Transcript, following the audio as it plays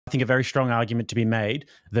think a very strong argument to be made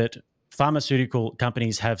that pharmaceutical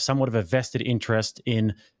companies have somewhat of a vested interest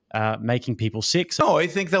in making people sick. No, I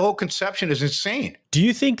think the whole conception is insane. Do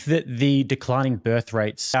you think that the declining birth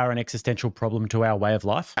rates are an existential problem to our way of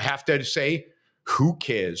life? I have to say, who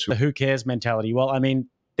cares? The who cares mentality. Well, I mean,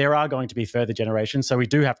 there are going to be further generations, so we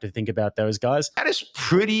do have to think about those guys. That is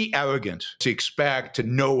pretty arrogant to expect to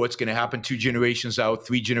know what's going to happen 2 generations out,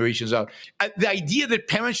 3 generations out. The idea that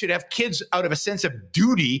parents should have kids out of a sense of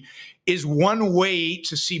duty is one way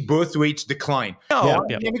to see birth rates decline. No,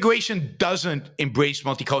 immigration doesn't embrace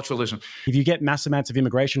multiculturalism. If you get mass amounts of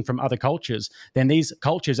immigration from other cultures, then these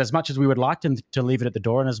cultures, as much as we would like them to leave it at the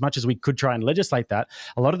door and as much as we could try and legislate that,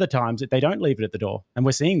 a lot of the times they don't leave it at the door. And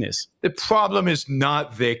we're seeing this. The problem is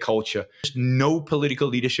not their culture. There's no political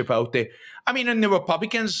leadership out there. I mean, in the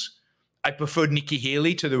Republicans, I prefer Nikki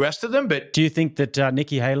Haley to the rest of them, but... Do you think that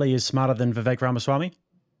Nikki Haley is smarter than Vivek Ramaswamy?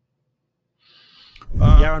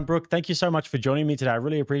 Yaron Brook, thank you so much for joining me today. I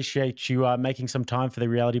really appreciate you making some time for the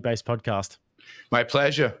Reality-Based podcast. My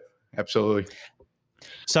pleasure. Absolutely.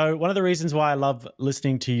 So one of the reasons why I love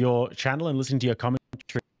listening to your channel and listening to your commentary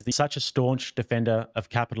is that you're such a staunch defender of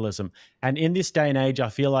capitalism. And in this day and age, I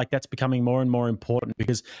feel like that's becoming more and more important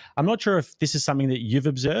because I'm not sure if this is something that you've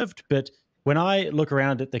observed, but when I look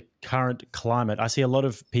around at the current climate, I see a lot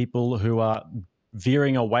of people who are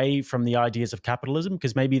veering away from the ideas of capitalism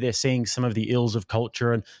because maybe they're seeing some of the ills of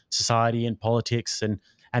culture and society and politics,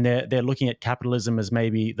 and they're looking at capitalism as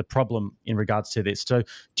maybe the problem in regards to this. So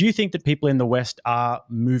do you think that people in the West are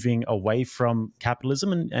moving away from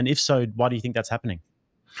capitalism? And if so, why do you think that's happening?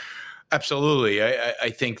 Absolutely. I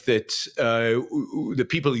think that the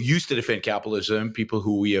people who used to defend capitalism, people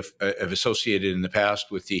who we have associated in the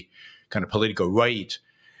past with the kind of political right,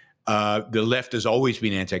 the left has always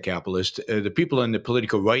been anti-capitalist. The people on the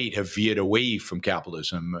political right have veered away from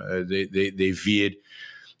capitalism. They veered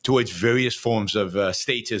towards various forms of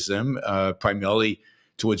statism, primarily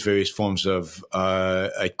towards various forms of,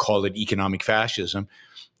 I call it economic fascism,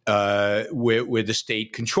 where the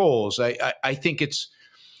state controls. I think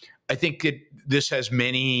this has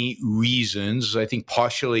many reasons. I think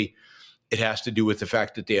partially it has to do with the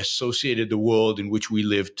fact that they associated the world in which we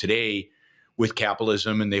live today with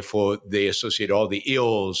capitalism, and therefore they associate all the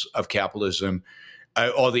ills of capitalism,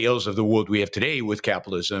 all the ills of the world we have today with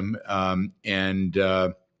capitalism.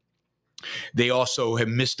 They also have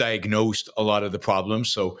misdiagnosed a lot of the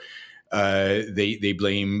problems. So they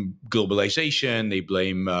blame globalization, they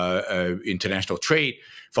blame international trade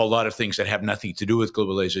for a lot of things that have nothing to do with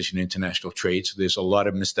globalization and international trade. So there's a lot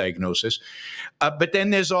of misdiagnosis. But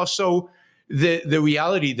then there's also the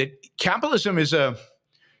reality that capitalism is a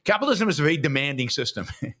very demanding system.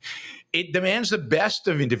 It demands the best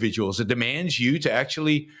of individuals. It demands you to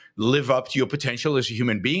actually live up to your potential as a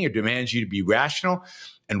human being. It demands you to be rational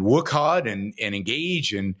and work hard and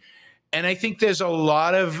engage. And I think there's a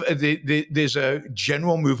lot of, there's a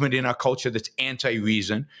general movement in our culture that's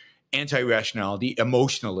anti-reason, anti-rationality,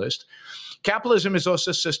 emotionalist. Capitalism is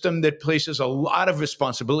also a system that places a lot of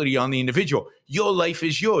responsibility on the individual. Your life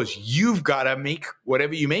is yours. You've got to make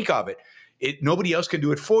whatever you make of it. Nobody else can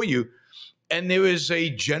do it for you. And there is a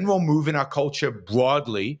general move in our culture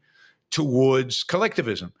broadly towards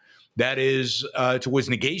collectivism. That is towards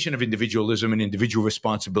negation of individualism and individual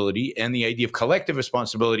responsibility and the idea of collective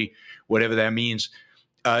responsibility, whatever that means.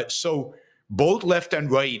 So both left and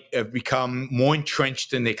right have become more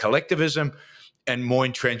entrenched in their collectivism and more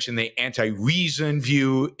entrenched in the anti-reason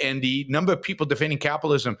view. And the number of people defending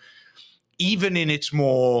capitalism, even in its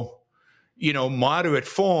more moderate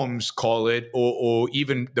forms, call it, or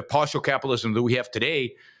even the partial capitalism that we have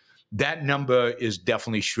today, that number is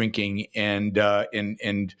definitely shrinking, and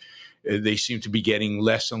they seem to be getting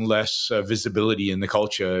less and less visibility in the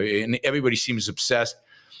culture. And everybody seems obsessed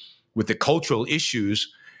with the cultural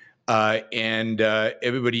issues, and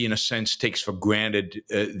everybody, in a sense, takes for granted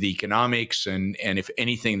the economics, and if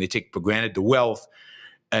anything, they take for granted the wealth,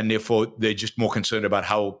 and therefore they're just more concerned about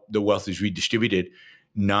how the wealth is redistributed,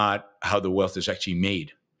 not how the wealth is actually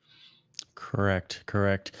made. Correct,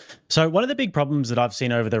 correct. So one of the big problems that I've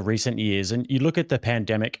seen over the recent years, and you look at the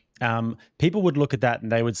pandemic, people would look at that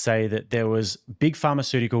and they would say that there was big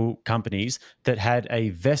pharmaceutical companies that had a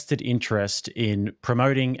vested interest in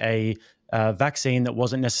promoting a vaccine that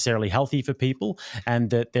wasn't necessarily healthy for people, and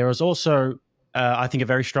that there was also, I think, a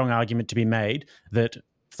very strong argument to be made that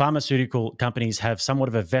pharmaceutical companies have somewhat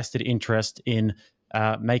of a vested interest in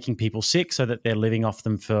making people sick so that they're living off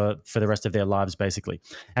them for the rest of their lives, basically.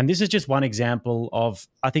 And this is just one example of,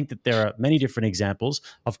 I think that there are many different examples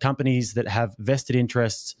of companies that have vested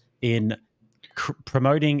interests in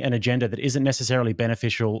promoting an agenda that isn't necessarily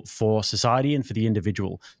beneficial for society and for the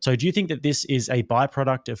individual. So do you think that this is a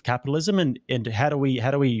byproduct of capitalism, and how do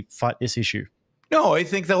we fight this issue? No, I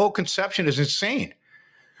think the whole conception is insane.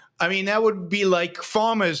 I mean, that would be like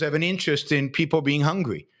farmers have an interest in people being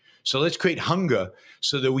hungry. So let's create hunger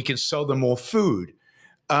so that we can sell them more food.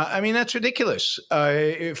 I mean, that's ridiculous.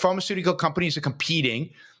 Pharmaceutical companies are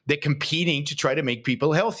competing. They're competing to try to make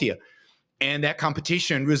people healthier. And that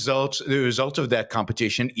competition the result of that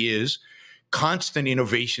competition is constant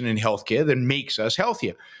innovation in healthcare that makes us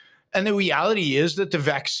healthier. And the reality is that the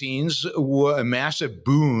vaccines were a massive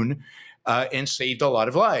boon and saved a lot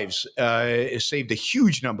of lives. It saved a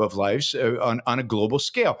huge number of lives on a global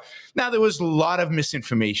scale. Now, there was a lot of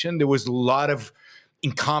misinformation. There was a lot of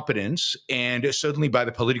incompetence, and certainly by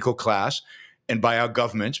the political class and by our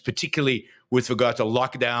governments, particularly with regard to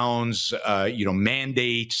lockdowns,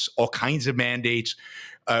 mandates, all kinds of mandates,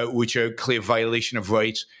 which are a clear violation of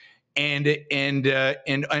rights, and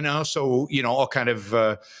also all kind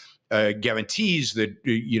of guarantees that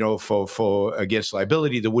for against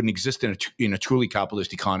liability that wouldn't exist in a truly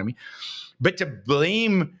capitalist economy. But to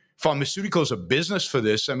blame pharmaceuticals or business for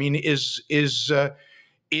this, I mean, is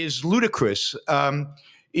ludicrous.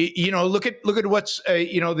 Look at what's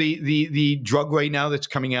the drug right now that's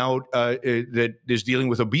coming out that is dealing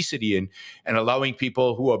with obesity and allowing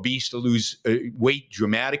people who are obese to lose weight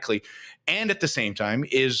dramatically, and at the same time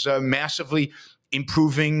is massively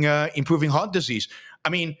improving heart disease. I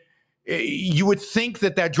mean, you would think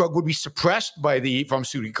that drug would be suppressed by the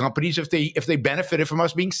pharmaceutical companies if they benefited from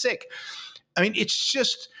us being sick. I mean, it's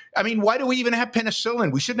just. I mean, why do we even have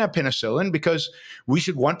penicillin? We shouldn't have penicillin because we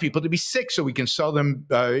should want people to be sick so we can sell them,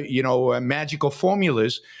 magical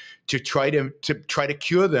formulas to try to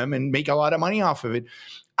cure them and make a lot of money off of it.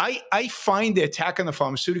 I find the attack on the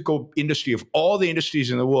pharmaceutical industry of all the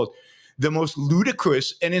industries in the world the most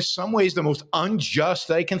ludicrous and in some ways the most unjust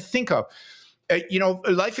that I can think of.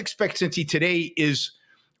 Life expectancy today is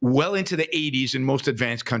well into the 80s in most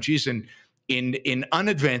advanced countries, and in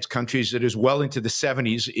unadvanced countries, it is well into the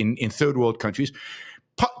 70s in third world countries,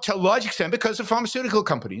 to a large extent because of pharmaceutical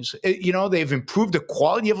companies. They've improved the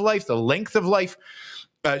quality of life, the length of life.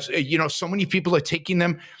 So many people are taking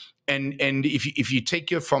them. And if you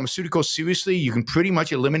take your pharmaceuticals seriously, you can pretty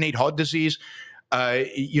much eliminate heart disease.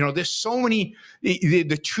 There's so many,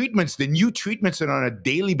 the treatments, the new treatments that on a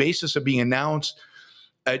daily basis are being announced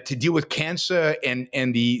to deal with cancer, and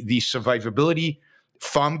the survivability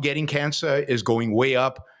from getting cancer is going way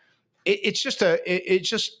up. It's just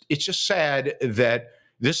sad that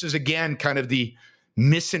this is again kind of the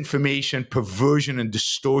misinformation, perversion, and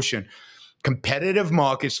distortion. Competitive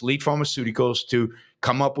markets lead pharmaceuticals to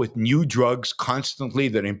come up with new drugs constantly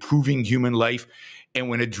that are improving human life. And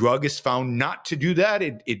when a drug is found not to do that,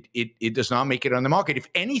 it does not make it on the market. If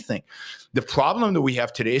anything, the problem that we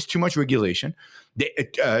have today is too much regulation.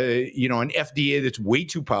 An FDA that's way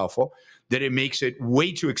too powerful, that it makes it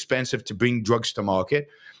way too expensive to bring drugs to market,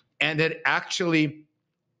 and that actually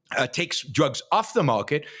takes drugs off the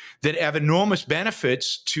market that have enormous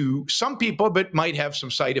benefits to some people, but might have some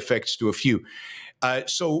side effects to a few.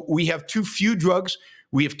 So we have too few drugs.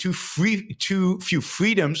 We have too few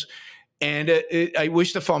freedoms. And I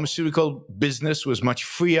wish the pharmaceutical business was much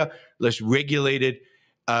freer, less regulated,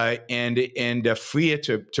 and freer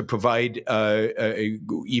to provide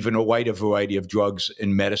even a wider variety of drugs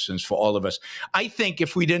and medicines for all of us. I think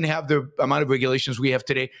if we didn't have the amount of regulations we have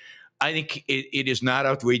today, I think it is not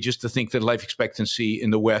outrageous to think that life expectancy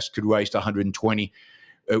in the West could rise to 120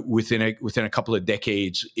 within a couple of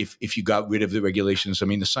decades if you got rid of the regulations. I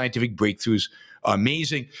mean, the scientific breakthroughs are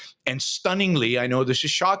amazing, and stunningly, I know this is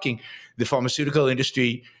shocking, the pharmaceutical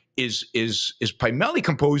industry is primarily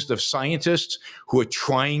composed of scientists who are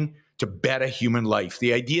trying to better human life.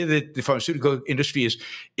 The idea that the pharmaceutical industry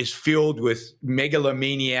is filled with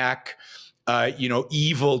megalomaniac,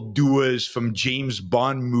 evil doers from James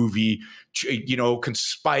Bond movie,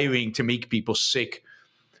 conspiring to make people sick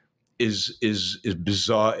is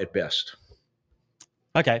bizarre at best.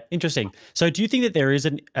 Okay, interesting. So do you think that there is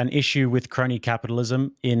an issue with crony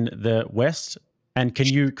capitalism in the West? And could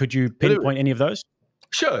you pinpoint any of those?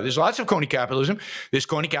 Sure. There's lots of crony capitalism. There's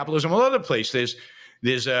crony capitalism all over the place. There's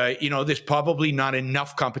probably not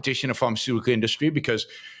enough competition in the pharmaceutical industry because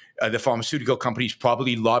the pharmaceutical companies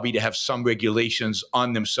probably lobby to have some regulations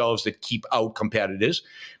on themselves that keep out competitors.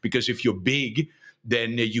 Because if you're big,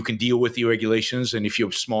 then you can deal with the regulations, and if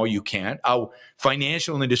you're small, you can't. Our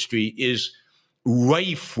financial industry is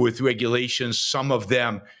rife with regulations, some of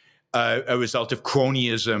them a result of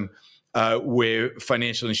cronyism, where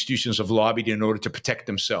financial institutions have lobbied in order to protect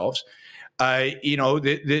themselves.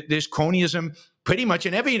 There's cronyism pretty much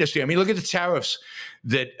in every industry. I mean, look at the tariffs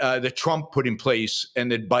that Trump put in place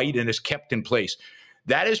and that Biden has kept in place.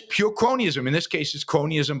 That is pure cronyism. In this case, it's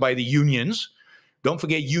cronyism by the unions. Don't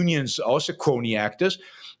forget, unions are also crony actors.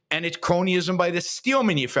 And it's cronyism by the steel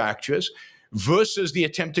manufacturers versus the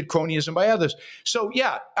attempted cronyism by others. So,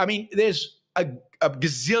 yeah, I mean, there's a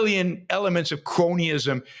gazillion elements of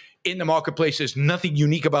cronyism in the marketplace. There's nothing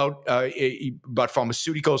unique about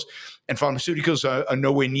pharmaceuticals, and pharmaceuticals are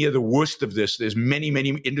nowhere near the worst of this. There's many, many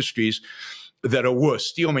industries that are worse.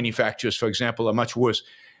 Steel manufacturers, for example, are much worse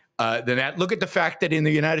than that. Look at the fact that in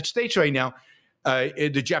the United States right now,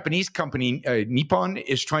 the Japanese company Nippon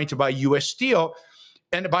is trying to buy U.S. steel,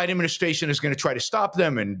 and the Biden administration is going to try to stop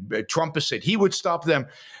them, and Trump has said he would stop them.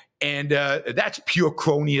 And that's pure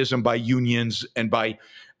cronyism by unions and by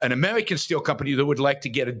an American steel company that would like to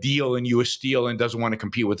get a deal in U.S. steel and doesn't want to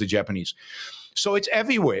compete with the Japanese. So it's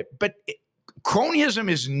everywhere. But cronyism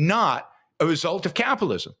is not a result of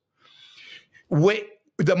capitalism.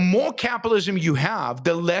 The more capitalism you have,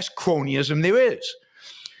 the less cronyism there is.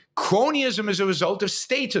 Cronyism is a result of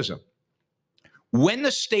statism. When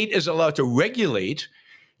the state is allowed to regulate,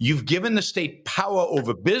 you've given the state power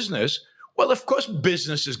over business. Well, of course,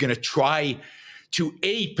 business is going to try to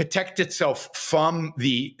protect itself from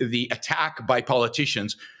the attack by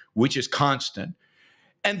politicians, which is constant.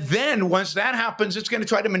 And then once that happens, it's going to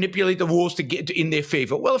try to manipulate the rules to get in their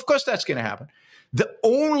favor. Well, of course, that's going to happen. The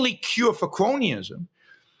only cure for cronyism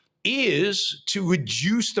is to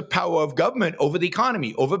reduce the power of government over the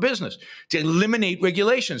economy, over business, to eliminate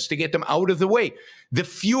regulations, to get them out of the way. The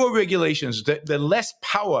fewer regulations, the less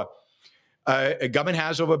power a government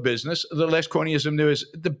has over business, the less cronyism there is.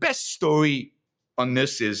 The best story on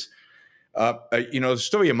this is, the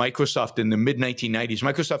story of Microsoft in the mid-1990s.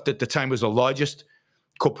 Microsoft at the time was the largest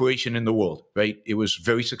corporation in the world, right? It was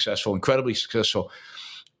very successful, incredibly successful.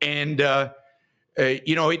 And,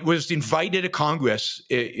 it was invited to Congress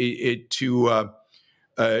in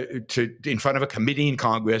front of a committee in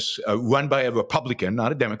Congress run by a Republican,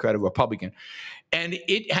 not a Democrat, a Republican. And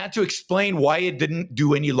it had to explain why it didn't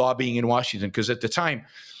do any lobbying in Washington, because at the time,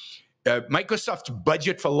 Microsoft's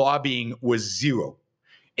budget for lobbying was zero.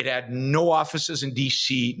 It had no offices in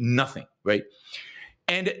D.C., nothing, right?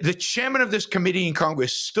 And the chairman of this committee in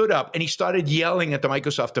Congress stood up and he started yelling at the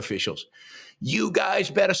Microsoft officials. You guys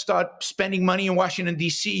better start spending money in Washington,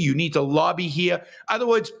 D.C. You need to lobby here. In other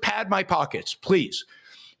words, pad my pockets, please.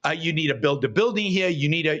 You need to build a building here. You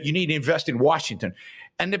need to invest in Washington.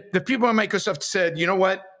 And the people at Microsoft said, you know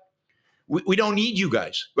what? We don't need you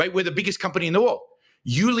guys, right? We're the biggest company in the world.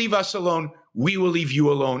 You leave us alone. We will leave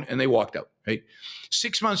you alone. And they walked out, right?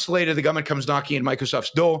 6 months later, the government comes knocking at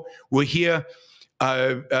Microsoft's door. We're here.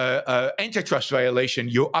 Antitrust violation.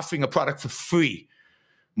 You're offering a product for free.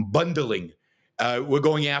 Bundling. We're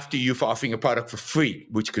going after you for offering a product for free,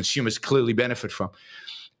 which consumers clearly benefit from.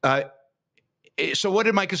 So what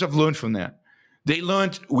did Microsoft learn from that? They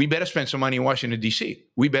learned we better spend some money in Washington, D.C.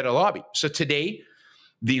 We better lobby. So today,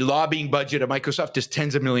 the lobbying budget of Microsoft is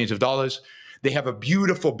tens of millions of dollars. They have a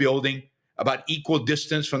beautiful building about equal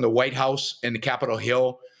distance from the White House and the Capitol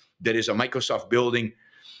Hill that is a Microsoft building.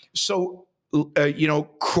 So,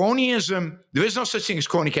 cronyism, there is no such thing as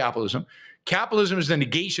crony capitalism. Capitalism is the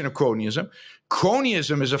negation of cronyism.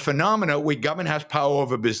 Cronyism is a phenomenon where government has power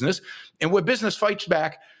over business and where business fights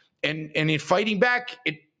back. And in fighting back,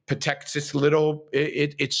 it protects its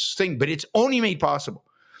thing. But it's only made possible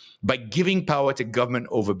by giving power to government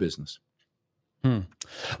over business.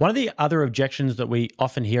 One of the other objections that we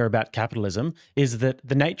often hear about capitalism is that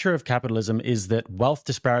the nature of capitalism is that wealth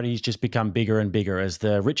disparities just become bigger and bigger as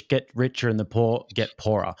the rich get richer and the poor get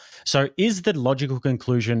poorer. So is the logical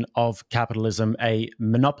conclusion of capitalism a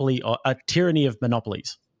monopoly or a tyranny of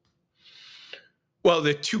monopolies? Well,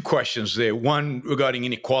 there are two questions there, one regarding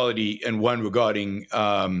inequality and one regarding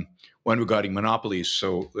monopolies.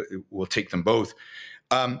 So we'll take them both.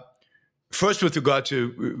 First, with regard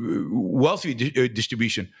to wealth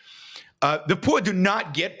distribution, the poor do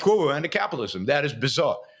not get poorer under capitalism. That is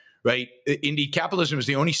bizarre, right? Indeed, capitalism is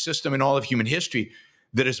the only system in all of human history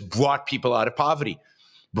that has brought people out of poverty.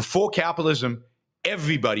 Before capitalism,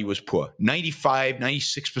 everybody was poor.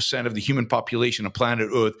 96% of the human population on planet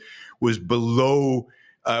Earth was below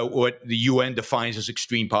what the UN defines as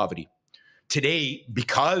extreme poverty. Today,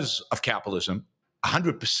 because of capitalism,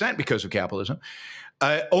 100% because of capitalism,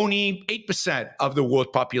 only 8% of the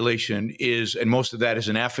world population is, and most of that is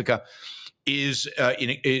in Africa, is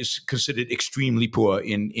considered extremely poor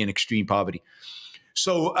in extreme poverty.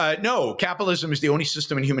 So no, capitalism is the only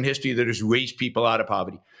system in human history that has raised people out of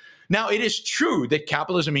poverty. Now, it is true that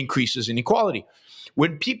capitalism increases inequality.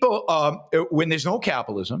 when people, when there's no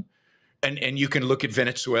capitalism, and you can look at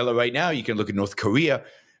Venezuela right now, you can look at North Korea,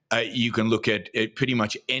 you can look at pretty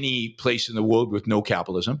much any place in the world with no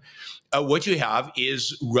capitalism. What you have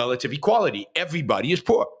is relative equality. Everybody is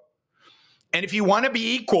poor. And if you want to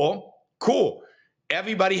be equal, cool.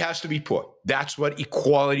 Everybody has to be poor. That's what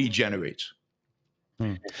equality generates.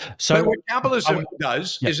 So but what capitalism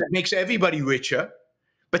does is it makes everybody richer,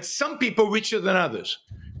 but some people richer than others.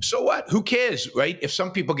 So what? Who cares, right? If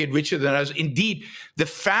some people get richer than others. Indeed, the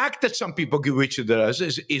fact that some people get richer than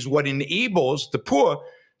others is what enables the poor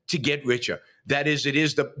to get richer. That is, it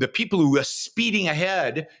is the people who are speeding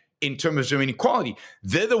ahead in terms of inequality.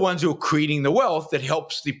 They're the ones who are creating the wealth that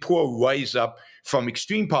helps the poor rise up from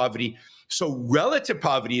extreme poverty. So relative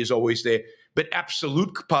poverty is always there, but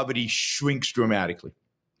absolute poverty shrinks dramatically.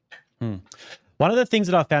 One of the things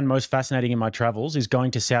that I found most fascinating in my travels is going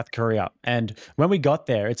to South Korea. And when we got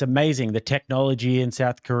there, it's amazing, the technology in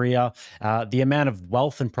South Korea, the amount of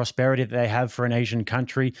wealth and prosperity that they have for an Asian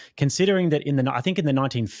country, considering that I think in the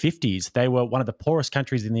 1950s, they were one of the poorest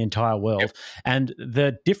countries in the entire world. Yep. And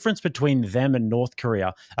the difference between them and North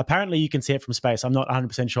Korea, apparently you can see it from space. I'm not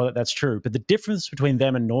 100% sure that that's true, but the difference between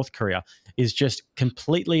them and North Korea is just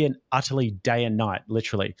completely and utterly day and night,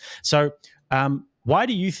 literally. So, why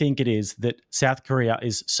do you think it is that South Korea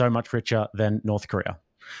is so much richer than North Korea?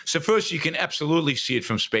 So first, you can absolutely see it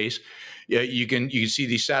from space. You can see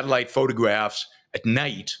these satellite photographs at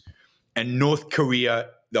night, and North Korea,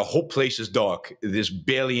 the whole place is dark. There's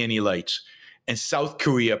barely any lights. And South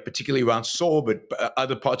Korea, particularly around Seoul, but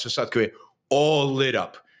other parts of South Korea, all lit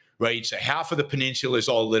up, right? So half of the peninsula is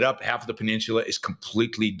all lit up. Half of the peninsula is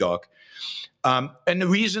completely dark. And the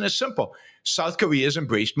reason is simple. South Korea has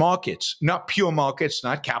embraced markets, not pure markets,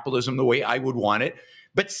 not capitalism the way I would want it,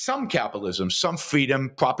 but some capitalism, some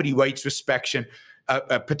freedom, property rights, protections,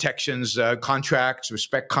 contracts,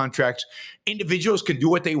 respect contracts. Individuals can do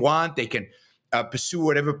what they want. They can pursue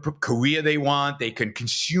whatever career they want. They can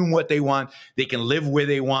consume what they want. They can live where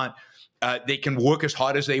they want. They can work as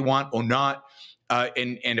hard as they want or not.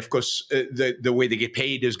 And of course, the way they get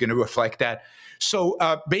paid is going to reflect that. So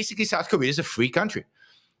basically, South Korea is a free country.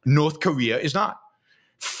 North Korea is not.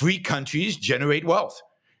 Free countries generate wealth.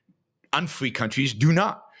 Unfree countries do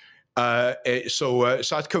not. So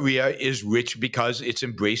South Korea is rich because it's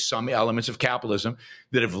embraced some elements of capitalism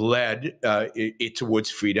that have led it towards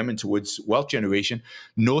freedom and towards wealth generation.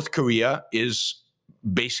 North Korea is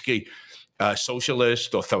basically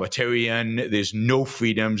socialist, authoritarian. There's no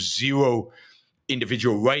freedom, zero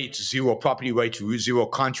individual rights, zero property rights, zero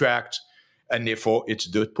contracts, and therefore it's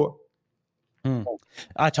dirt poor.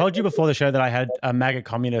 I told you before the show that I had a MAGA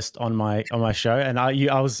communist on my show, and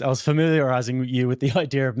I was familiarizing you with the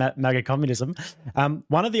idea of MAGA communism.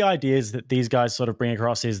 One of the ideas that these guys sort of bring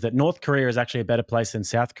across is that North Korea is actually a better place than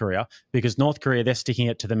South Korea, because North Korea, they're sticking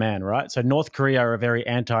it to the man, right? So North Korea are very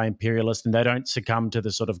anti-imperialist, and they don't succumb to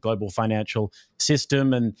the sort of global financial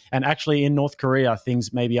system. And actually in North Korea,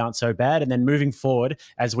 things maybe aren't so bad. And then moving forward,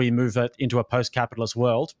 as we move into a post-capitalist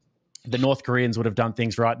world, the North Koreans would have done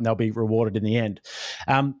things right and they'll be rewarded in the end.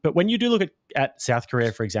 But when you do look at South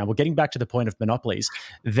Korea, for example, getting back to the point of monopolies,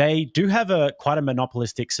 they do have quite a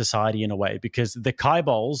monopolistic society in a way, because the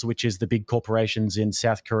Kaibols, which is the big corporations in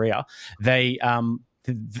South Korea, the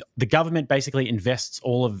government basically invests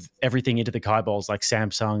all of everything into the Kaibols, like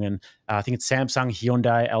Samsung, and I think it's Samsung,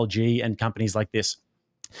 Hyundai, LG, and companies like this.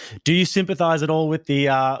 Do you sympathize at all with the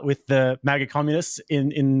MAGA communists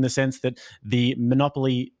in the sense that the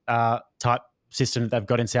monopoly type system that they've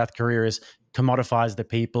got in South Korea is commodifies the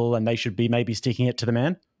people and they should be maybe sticking it to the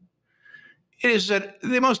man? It is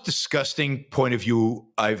the most disgusting point of view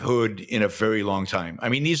I've heard in a very long time. I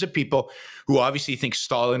mean, these are people who obviously think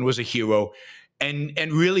Stalin was a hero and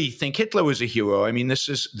really think Hitler was a hero. I mean, this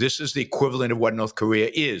is the equivalent of what North Korea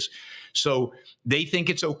is. So they think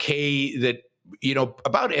it's okay that, you know,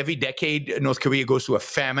 about every decade, North Korea goes through a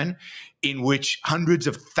famine in which hundreds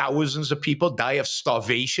of thousands of people die of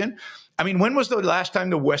starvation. I mean, when was the last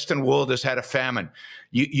time the Western world has had a famine?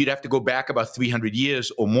 You'd have to go back about 300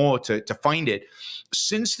 years or more to find it.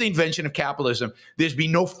 Since the invention of capitalism, there's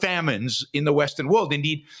been no famines in the Western world.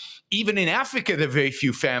 Indeed, even in Africa, there are very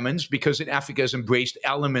few famines, because in Africa has embraced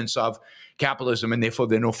elements of capitalism, and therefore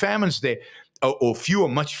there are no famines there, or fewer,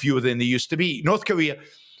 much fewer than there used to be. North Korea,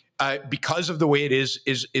 because of the way it is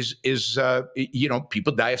you know,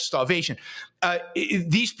 people die of starvation.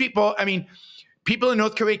 These people, I mean, people in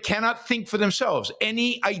North Korea cannot think for themselves.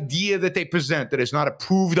 Any idea that they present that is not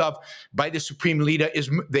approved of by the supreme leader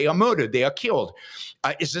they are murdered, they are killed.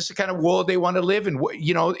 Is this the kind of world they want to live in?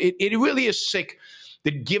 You know, it really is sick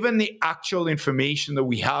that given the actual information that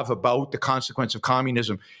we have about the consequence of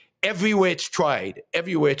communism, everywhere it's tried,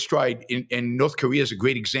 and North Korea is a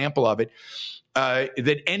great example of it,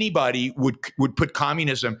 that anybody would put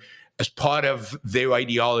communism as part of their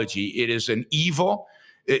ideology. It is an evil.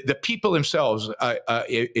 The people themselves,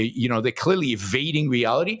 they're clearly evading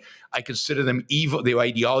reality. I consider them evil, their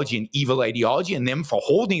ideology an evil ideology, and them for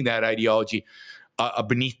holding that ideology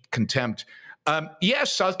beneath contempt.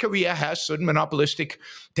 Yes, South Korea has certain monopolistic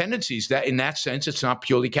tendencies. That, in that sense, it's not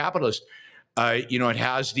purely capitalist. It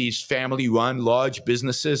has these family-run large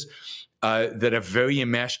businesses that are very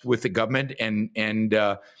enmeshed with the government, and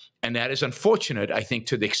that is unfortunate, I think,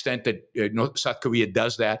 to the extent that South Korea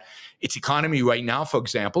does that. Its economy right now, for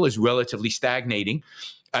example, is relatively stagnating.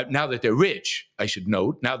 Now that they're rich, I should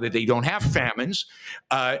note, now that they don't have famines,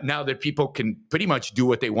 now that people can pretty much do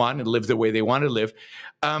what they want and live the way they want to live,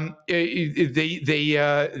 they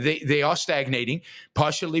are stagnating,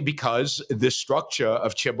 partially because the structure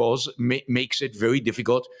of chaebols makes it very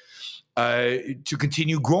difficult to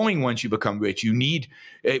continue growing once you become rich. You need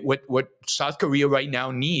what South Korea right now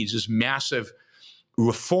needs is massive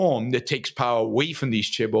reform that takes power away from these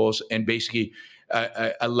chaebols and basically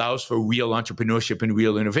allows for real entrepreneurship and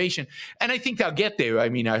real innovation. And I think they'll get there. I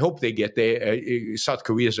mean, I hope they get there. South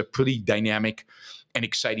Korea is a pretty dynamic and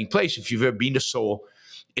exciting place. If you've ever been to Seoul,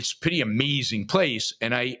 it's a pretty amazing place.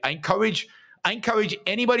 And I encourage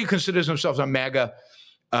anybody who considers themselves a MAGA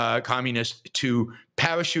communist to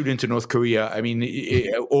parachute into North Korea. I mean,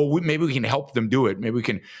 maybe we can help them do it. Maybe we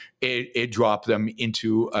can airdrop them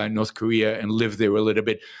into North Korea and live there a little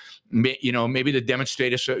bit. Maybe the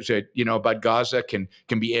demonstrators about Gaza can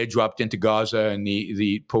be airdropped into Gaza, and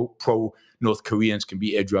the pro North Koreans can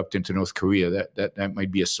be airdropped into North Korea. That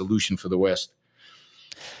might be a solution for the West.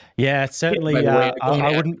 Yeah, certainly. By the way,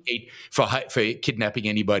 I wouldn't for kidnapping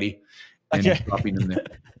anybody and dropping them there.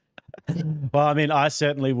 Well, I mean, I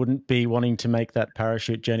certainly wouldn't be wanting to make that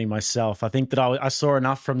parachute journey myself. I think that I saw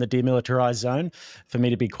enough from the demilitarized zone for me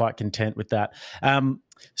to be quite content with that.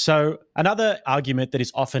 So another argument that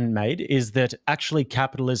is often made is that actually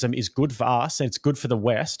capitalism is good for us, and it's good for the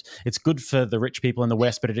West. It's good for the rich people in the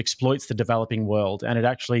West, but it exploits the developing world, and it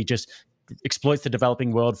actually just exploits the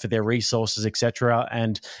developing world for their resources, etc.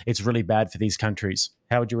 And it's really bad for these countries.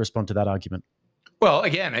 How would you respond to that argument? Well,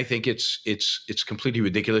 again, I think it's completely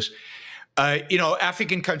ridiculous.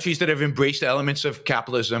 African countries that have embraced elements of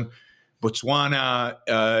capitalism, Botswana,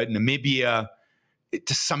 Namibia,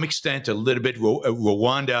 to some extent, a little bit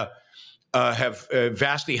Rwanda, have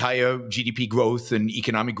vastly higher GDP growth and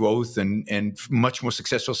economic growth and much more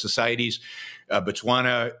successful societies.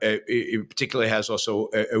 Botswana, in particular, has also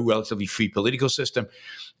a relatively free political system.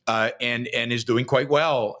 And is doing quite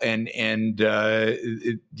well, and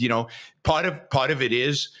part of it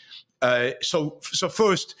is so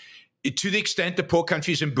first, to the extent the poor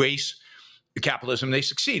countries embrace capitalism, they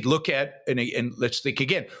succeed. Look at and let's think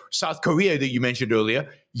again. South Korea, that you mentioned earlier,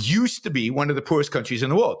 used to be one of the poorest countries in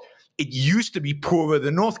the world. It used to be poorer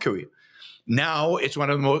than North Korea. Now it's one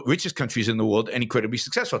of the richest countries in the world and incredibly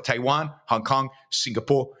successful. Taiwan, Hong Kong,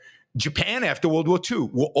 Singapore, Japan after World War II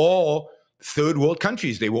were all third world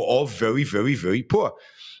countries. They were all very, very, very poor.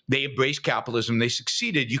 They embraced capitalism. They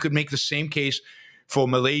succeeded. You could make the same case for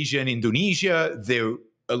Malaysia and Indonesia. They're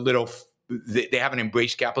they haven't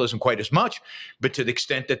embraced capitalism quite as much, but to the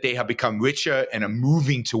extent that they have become richer and are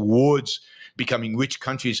moving towards becoming rich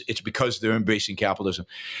countries, it's because they're embracing capitalism.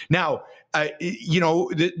 Now,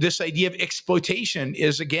 this idea of exploitation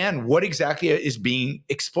is, again, what exactly is being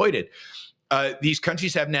exploited? These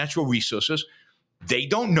countries have natural resources. They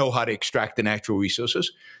don't know how to extract the natural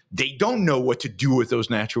resources. They don't know what to do with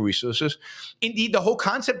those natural resources. Indeed, the whole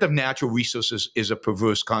concept of natural resources is a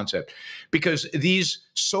perverse concept, because these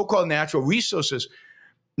so-called natural resources,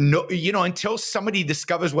 until somebody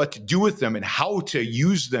discovers what to do with them and how to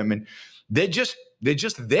use them, and they're just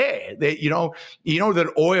there.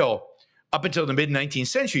 That oil, up until the mid-19th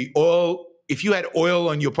century, oil, if you had oil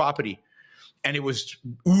on your property and it was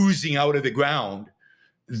oozing out of the ground,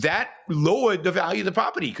 that lowered the value of the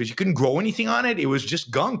property because you couldn't grow anything on it. It was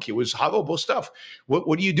just gunk. It was horrible stuff.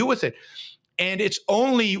 What do you do with it? And it's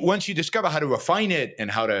only once you discover how to refine it and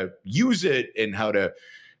how to use it and how to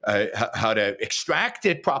extract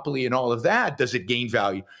it properly and all of that does it gain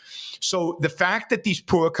value. So the fact that these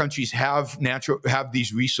poor countries have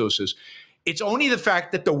these resources, it's only the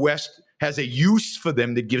fact that the West has a use for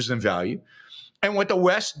them that gives them value. And what the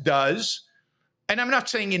West does And I'm not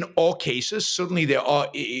saying in all cases, certainly there are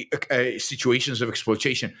situations of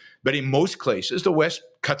exploitation, but in most cases, the West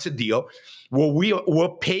cuts a deal where we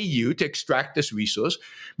will pay you to extract this resource,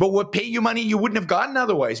 but we'll pay you money you wouldn't have gotten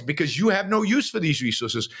otherwise because you have no use for these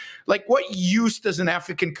resources. Like, what use does an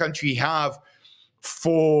African country have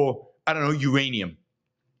for, I don't know, uranium?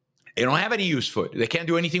 They don't have any use for it. They can't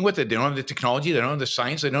do anything with it. They don't have the technology. They don't have the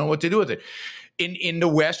science. They don't know what to do with it. In the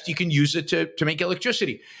West, you can use it to make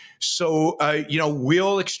electricity. So,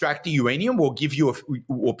 we'll extract the uranium. We'll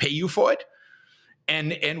pay you for it,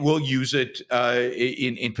 and we'll use it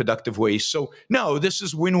in productive ways. So, no, this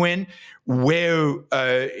is win-win. Where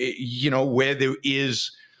where there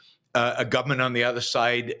is a government on the other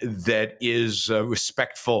side that is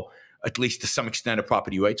respectful, at least to some extent, of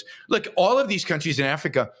property rights. Look, all of these countries in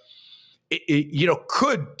Africa,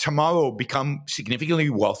 could tomorrow become significantly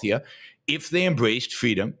wealthier if they embraced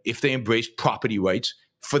freedom, if they embraced property rights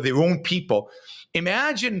for their own people.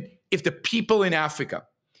 Imagine if the people in Africa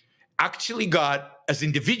actually as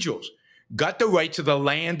individuals, got the right to the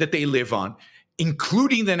land that they live on,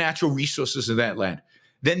 including the natural resources of that land.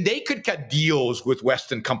 Then they could cut deals with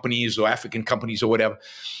Western companies or African companies or whatever.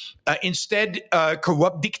 Instead,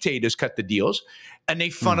 corrupt dictators cut the deals, and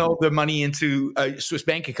they funnel their money into Swiss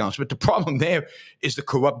bank accounts. But the problem there is the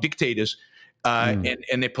corrupt dictators and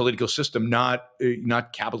their political system, not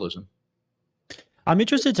capitalism. I'm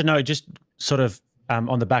interested to know, just sort of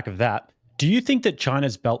on the back of that, do you think that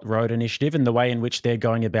China's Belt Road Initiative and the way in which they're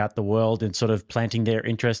going about the world and sort of planting their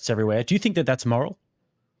interests everywhere, do you think that that's moral?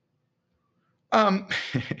 I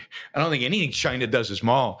don't think anything China does is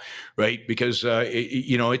moral, right? Because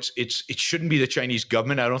it shouldn't be the Chinese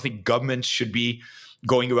government. I don't think governments should be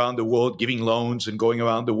going around the world giving loans and going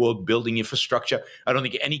around the world building infrastructure. I don't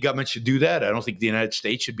think any government should do that. I don't think the United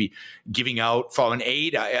States should be giving out foreign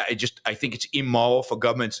aid. I think it's immoral for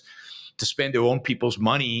governments to spend their own people's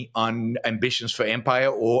money on ambitions for empire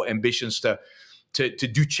or ambitions to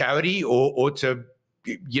do charity or to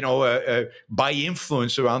buy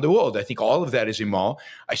influence around the world. I think all of that is immoral.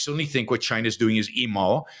 I certainly think what China's doing is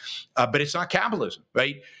immoral, but it's not capitalism,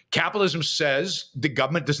 right? Capitalism says the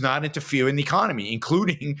government does not interfere in the economy,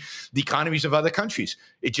 including the economies of other countries.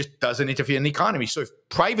 It just doesn't interfere in the economy. So if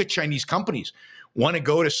private Chinese companies want to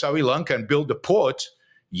go to Sri Lanka and build a port,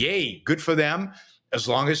 yay, good for them, as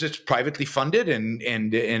long as it's privately funded and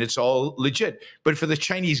it's all legit. But for the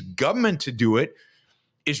Chinese government to do it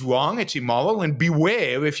is wrong, it's immoral, and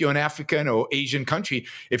beware if you're an African or Asian country,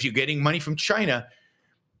 if you're getting money from China,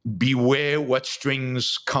 beware what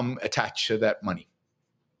strings come attached to that money.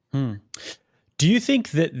 Do you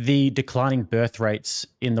think that the declining birth rates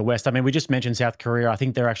in the West, I mean, we just mentioned South Korea, I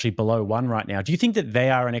think they're actually below 1 right now. Do you think that they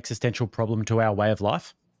are an existential problem to our way of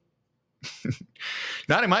life?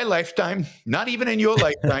 Not in my lifetime, not even in your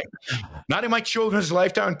lifetime, not in my children's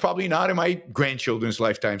lifetime, and probably not in my grandchildren's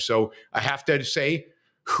lifetime. So I have to say,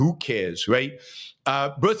 who cares, right?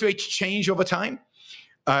 Birth rates change over time.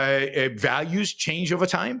 Values change over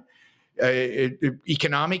time.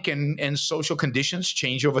 Economic and social conditions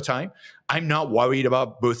change over time. I'm not worried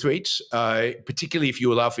about birth rates, particularly if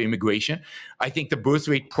you allow for immigration. I think the birth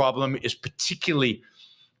rate problem is particularly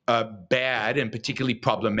bad and particularly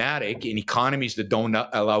problematic in economies that don't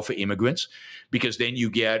allow for immigrants, because then you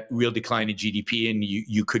get real decline in GDP and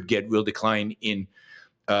you could get real decline in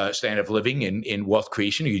standard of living and in wealth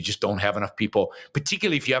creation. You just don't have enough people,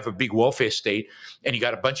 particularly if you have a big welfare state and you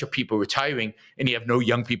got a bunch of people retiring and you have no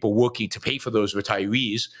young people working to pay for those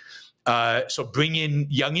retirees. So bring in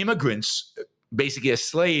young immigrants, basically as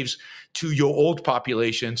slaves, to your old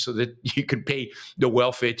population so that you can pay the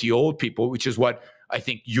welfare to your old people, which is what I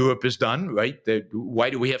think Europe has done, right? Why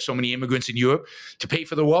do we have so many immigrants in Europe? To pay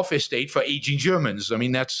for the welfare state for aging Germans. I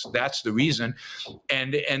mean, that's the reason.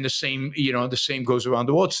 And the same goes around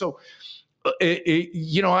the world. So, I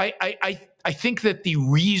think that the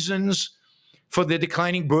reasons for the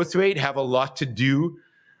declining birth rate have a lot to do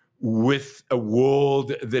with a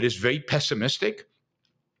world that is very pessimistic,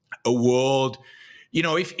 a world.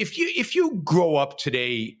 If you grow up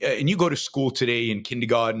today and you go to school today in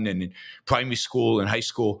kindergarten and in primary school and high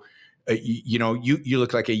school, you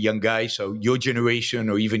look like a young guy. So your generation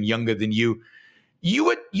or even younger than you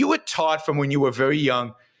were taught from when you were very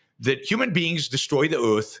young that human beings destroy the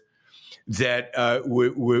earth, that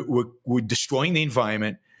we're destroying the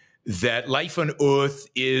environment, that life on earth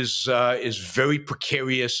is very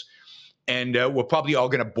precarious. And we're probably all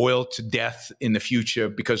going to boil to death in the future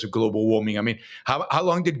because of global warming. I mean, how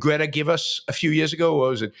long did Greta give us a few years ago?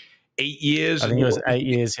 What was it, 8 years? I think it was 8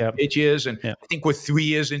 years, yeah. 8 years, and yeah. I think we're 3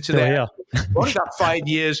 years into that. Yeah. We've only got 5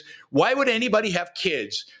 years. Why would anybody have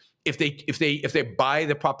kids if they buy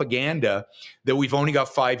the propaganda that we've only got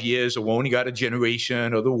 5 years, or we only got a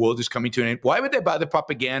generation, or the world is coming to an end, why would they buy the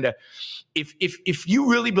propaganda? If you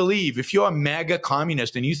really believe, if you're a MAGA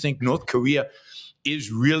communist and you think North Korea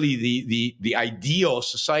is really the ideal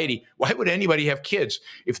society, why would anybody have kids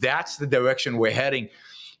if that's the direction we're heading?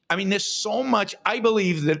 I mean, there's so much. I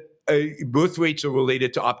believe that birth rates are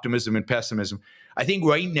related to optimism and pessimism. I think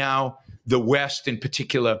right now, the West in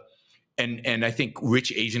particular, and I think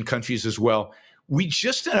rich Asian countries as well, we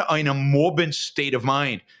just are in a morbid state of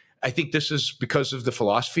mind. I think this is because of the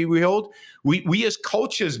philosophy we hold. We as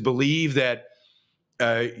cultures believe that,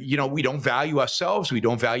 we don't value ourselves. We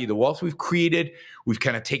don't value the wealth we've created. We've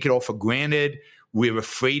kind of taken it all for granted. We're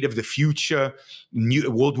afraid of the future.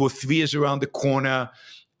 World War III is around the corner.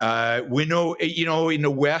 We know, in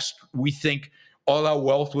the West, we think all our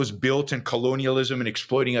wealth was built in colonialism and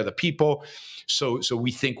exploiting other people. So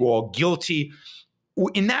we think we're all guilty.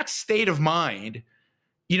 In that state of mind,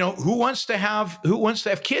 who wants to have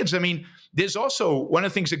kids? I mean, there's also one of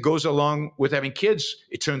the things that goes along with having kids,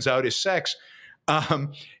 it turns out, is sex.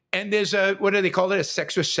 And there's what do they call it? A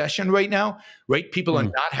sex recession right now, right? People are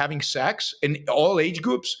not having sex in all age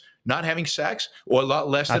groups. Not having sex, or a lot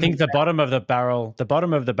less. I think the bottom of the barrel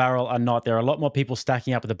are not. There are a lot more people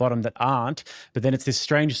stacking up at the bottom that aren't. But then it's this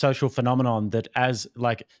strange social phenomenon that as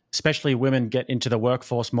especially women get into the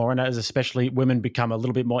workforce more, and as especially women become a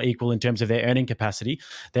little bit more equal in terms of their earning capacity,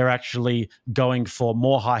 they're actually going for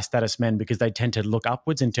more high status men because they tend to look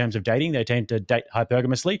upwards in terms of dating. They tend to date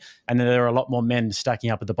hypergamously. And then there are a lot more men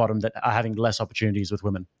stacking up at the bottom that are having less opportunities with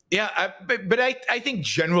women. Yeah, but I think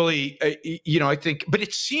generally, but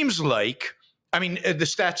it seems like, I mean, the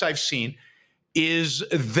stats I've seen is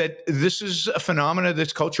that this is a phenomena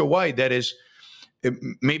that's culture-wide. That is,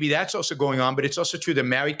 maybe that's also going on, but it's also true that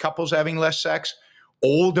married couples having less sex,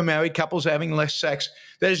 older married couples having less sex.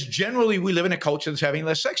 That is, generally, we live in a culture that's having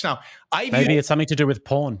less sex. Now, maybe it's something to do with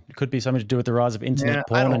porn. It could be something to do with the rise of internet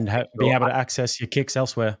porn and being able to access your kicks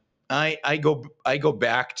elsewhere. I go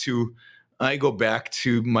back to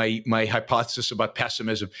my hypothesis about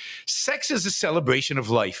pessimism. Sex is a celebration of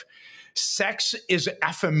life. Sex is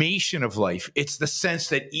affirmation of life. It's the sense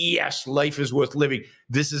that, yes, life is worth living.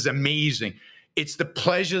 This is amazing. It's the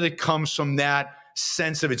pleasure that comes from that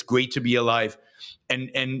sense of it's great to be alive.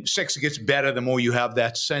 And sex gets better the more you have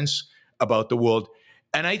that sense about the world.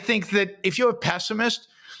 And I think that if you're a pessimist,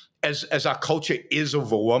 as our culture is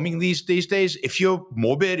overwhelming these days, if you're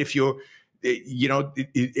morbid, if you're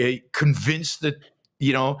convinced that,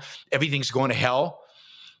 everything's going to hell,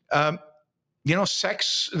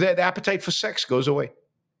 sex, the appetite for sex goes away.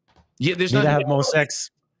 Yeah, there's nothing to have more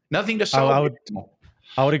sex. Nothing to celebrate.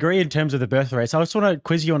 I would agree in terms of the birth rates. I just want to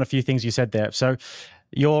quiz you on a few things you said there. So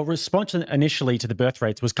your response initially to the birth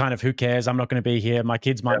rates was kind of, who cares? I'm not going to be here. My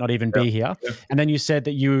kids might not even be here. Yeah. And then you said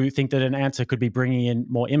that you think that an answer could be bringing in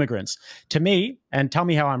more immigrants. To me, and tell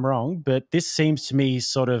me how I'm wrong, but this seems to me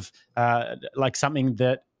sort of like something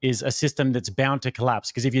that is a system that's bound to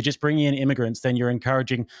collapse. Because if you're just bringing in immigrants, then you're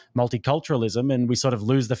encouraging multiculturalism, and we sort of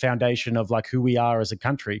lose the foundation of who we are as a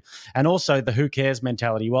country. And also the who cares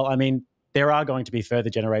mentality. Well, I mean, there are going to be further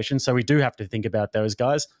generations, so we do have to think about those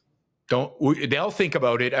guys. They'll think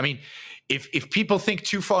about it. I mean, if people think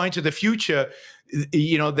too far into the future,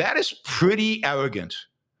 that is pretty arrogant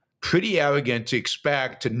to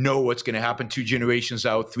expect to know what's going to happen 2 generations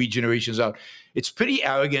out, 3 generations out. It's pretty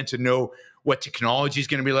arrogant to know what technology is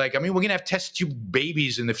going to be like. I mean, we're going to have test tube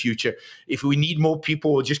babies in the future. If we need more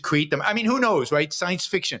people, we'll just create them. I mean, who knows, right? Science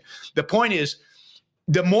fiction. The point is,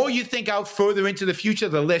 the more you think out further into the future,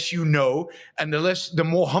 the less you know, and the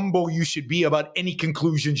more humble you should be about any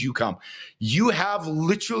conclusions you come. You have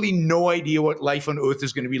literally no idea what life on Earth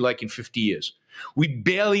is going to be like in 50 years. We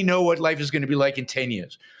barely know what life is going to be like in 10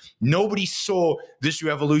 years. Nobody saw this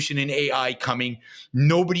revolution in AI coming.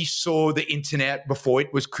 Nobody saw the internet before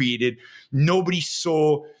it was created. Nobody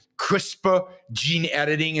saw CRISPR gene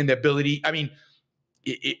editing and the ability. I mean,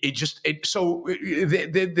 so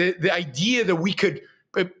the idea that we could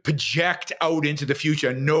project out into the future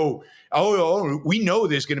and know, we know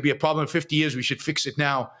there's going to be a problem in 50 years, we should fix it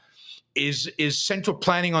now, is central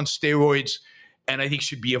planning on steroids, and I think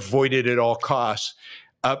should be avoided at all costs.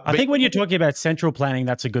 I think when you're talking about central planning,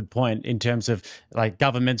 that's a good point in terms of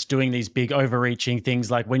governments doing these big overreaching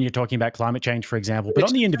things, like when you're talking about climate change, for example. But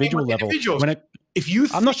on the individual level,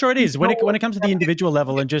 I'm not sure it is. When it comes to the individual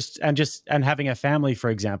level and having a family, for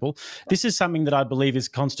example, this is something that I believe is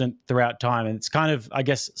constant throughout time, and it's kind of, I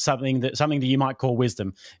guess, something that you might call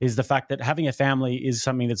wisdom, is the fact that having a family is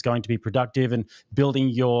something that's going to be productive, and building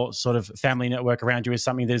your sort of family network around you is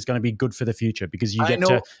something that is going to be good for the future, because you get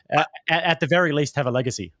to, at the very least, have a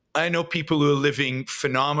legacy. I know people who are living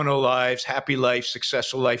phenomenal lives, happy life,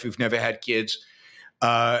 successful life, who've never had kids,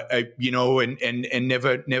 you know, and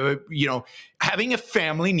never, you know, having a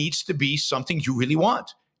family needs to be something you really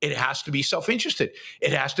want. It has to be self-interested.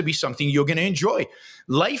 It has to be something you're going to enjoy.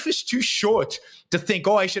 Life is too short to think,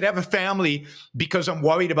 oh, I should have a family because I'm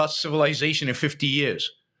worried about civilization in 50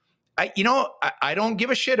 years. I don't give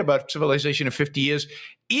a shit about civilization in 50 years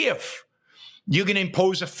if you're going to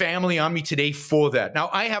impose a family on me today for that. Now,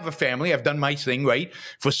 I have a family. I've done my thing, right,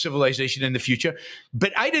 for civilization in the future.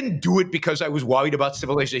 But I didn't do it because I was worried about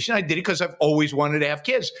civilization. I did it because I've always wanted to have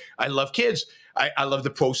kids. I love kids. I love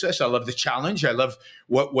the process. I love the challenge. I love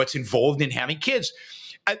what's involved in having kids.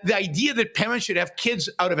 The idea that parents should have kids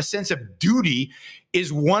out of a sense of duty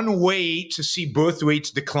is one way to see birth rates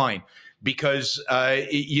decline. Because,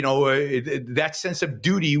 that sense of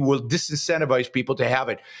duty will disincentivize people to have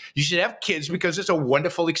it. You should have kids because it's a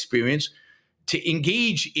wonderful experience to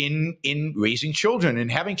engage in raising children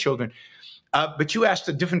and having children. But you asked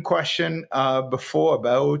a different question before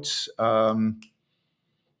about,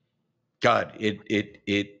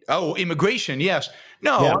 immigration. Yes.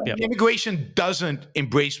 No, immigration doesn't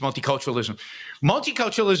embrace multiculturalism.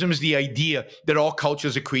 Multiculturalism is the idea that all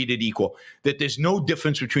cultures are created equal, that there's no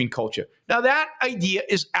difference between culture. Now, that idea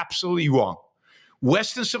is absolutely wrong.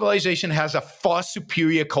 Western civilization has a far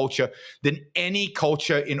superior culture than any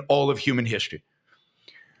culture in all of human history.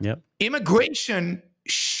 Yep. Immigration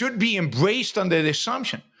should be embraced under the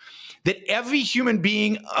assumption that every human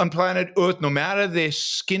being on planet Earth, no matter their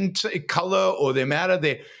skin color or no matter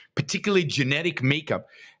their particularly genetic makeup,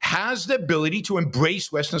 has the ability to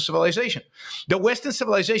embrace Western civilization. The Western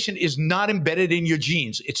civilization is not embedded in your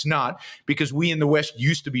genes. It's not, because we in the West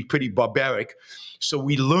used to be pretty barbaric. So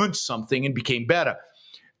we learned something and became better.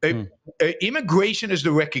 Immigration is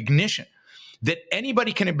the recognition that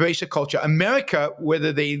anybody can embrace a culture. America,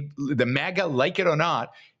 whether the MAGA like it or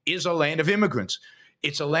not, is a land of immigrants.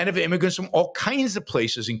 It's a land of immigrants from all kinds of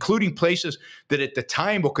places, including places that at the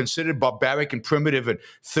time were considered barbaric and primitive and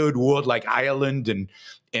third world, like Ireland and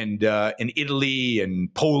Italy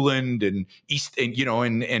and Poland and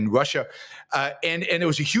and Russia. And there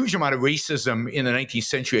was a huge amount of racism in the 19th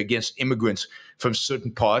century against immigrants from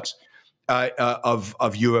certain parts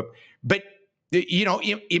of Europe. But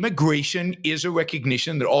immigration is a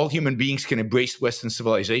recognition that all human beings can embrace Western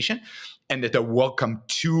civilization, and that they're welcome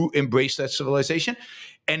to embrace that civilization.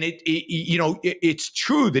 And it's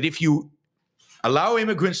true that if you allow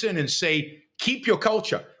immigrants in and say, keep your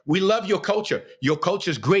culture, we love your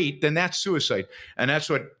culture's great, then that's suicide. And that's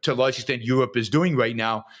what, to a large extent, Europe is doing right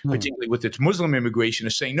now, particularly with its Muslim immigration,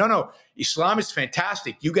 is saying, no, Islam is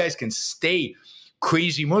fantastic. You guys can stay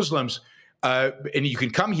crazy Muslims, and you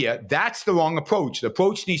can come here. That's the wrong approach. The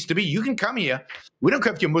approach needs to be, you can come here. We don't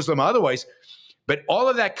care if you're Muslim or otherwise. But all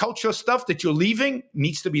of that cultural stuff that you're leaving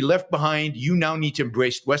needs to be left behind. You now need to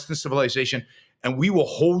embrace Western civilization, and we will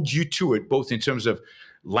hold you to it, both in terms of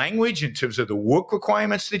language, in terms of the work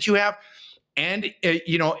requirements that you have, and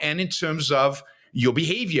and in terms of your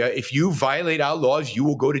behavior. If you violate our laws, you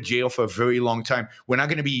will go to jail for a very long time. We're not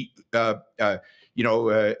going to be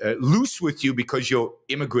loose with you because you're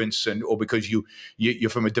immigrants or because you're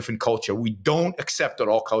from a different culture. We don't accept that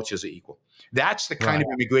all cultures are equal. That's the kind of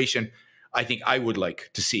immigration I think I would like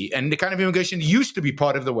to see, and the kind of immigration used to be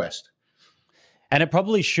part of the West. And it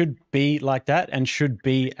probably should be like that and should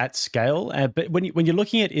be at scale. But when you're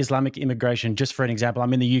looking at Islamic immigration, just for an example,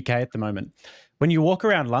 I'm in the UK at the moment. When you walk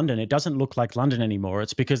around London, it doesn't look like London anymore.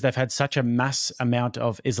 It's because they've had such a mass amount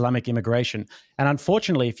of Islamic immigration. And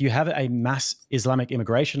unfortunately, if you have a mass Islamic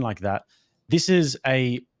immigration like that, this is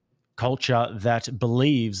a culture that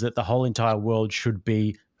believes that the whole entire world should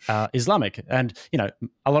be Islamic. And,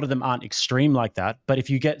 a lot of them aren't extreme like that. But if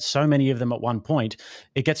you get so many of them at one point,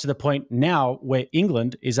 it gets to the point now where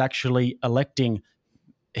England is actually electing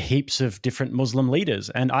heaps of different Muslim leaders.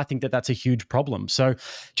 And I think that that's a huge problem. So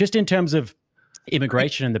just in terms of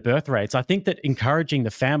immigration and the birth rates, I think that encouraging the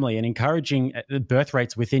family and encouraging the birth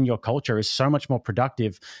rates within your culture is so much more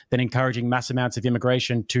productive than encouraging mass amounts of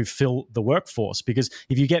immigration to fill the workforce. Because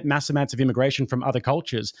if you get mass amounts of immigration from other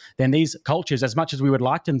cultures, then these cultures, as much as we would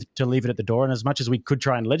like them to leave it at the door, and as much as we could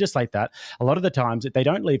try and legislate that, a lot of the times they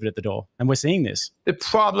don't leave it at the door. And we're seeing this. The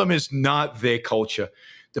problem is not their culture.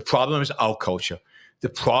 The problem is our culture. The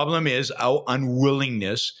problem is our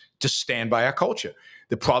unwillingness to stand by our culture.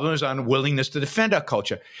 The problem is our unwillingness to defend our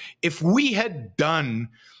culture. If we had done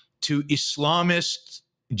to Islamist,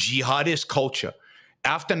 jihadist culture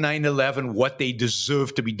after 9/11 what they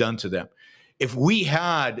deserve to be done to them, if we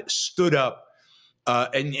had stood up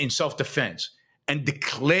in self-defense and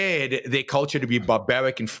declared their culture to be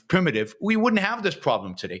barbaric and primitive, we wouldn't have this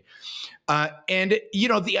problem today. And, you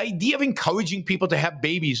know, the idea of encouraging people to have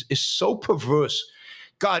babies is so perverse.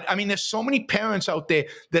 God, I mean, there's so many parents out there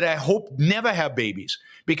that I hope never have babies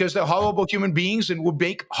because they're horrible human beings and will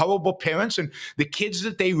make horrible parents, and the kids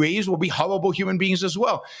that they raise will be horrible human beings as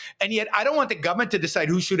well. And yet I don't want the government to decide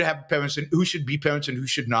who should have parents and who should be parents and who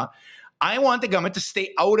should not. I want the government to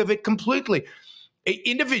stay out of it completely.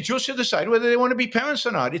 Individuals should decide whether they want to be parents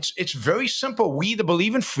or not. It's very simple. We either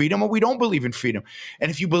believe in freedom or we don't believe in freedom.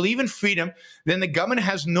 And if you believe in freedom, then the government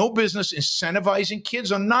has no business incentivizing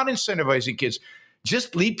kids or not incentivizing kids.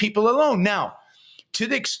 Just leave people alone. Now, to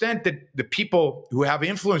the extent that the people who have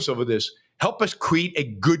influence over this help us create a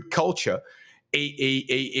good culture,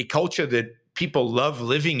 a culture that people love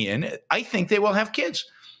living in, I think they will have kids.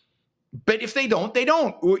 But if they don't, they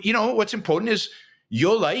don't. You know, what's important is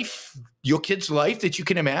your life, your kid's life that you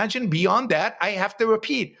can imagine. Beyond that, I have to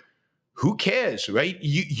repeat, who cares, right?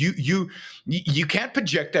 You can't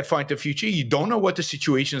project that far into the future. You don't know what the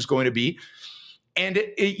situation is going to be. And,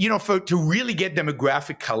 you know, to really get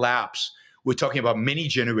demographic collapse, we're talking about many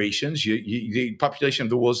generations. The population of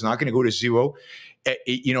the world is not going to go to zero,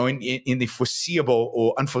 you know, in the foreseeable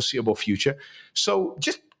or unforeseeable future. So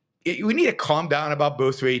we need to calm down about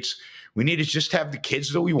birth rates. We need to just have the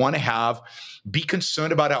kids that we want to have, be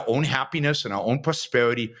concerned about our own happiness and our own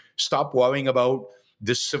prosperity, stop worrying about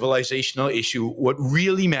this civilizational issue. What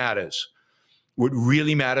really matters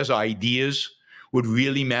are ideas. What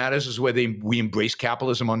really matters is whether we embrace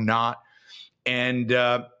capitalism or not. And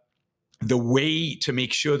the way to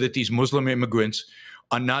make sure that these Muslim immigrants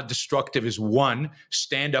are not destructive is, one,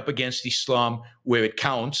 stand up against Islam where it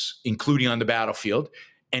counts, including on the battlefield,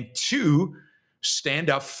 and two, stand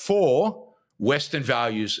up for Western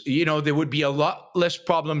values. You know, there would be a lot less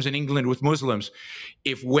problems in England with Muslims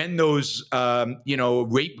if, when those, you know,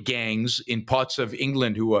 rape gangs in parts of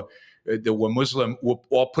England that were Muslim were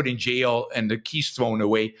all put in jail and the keys thrown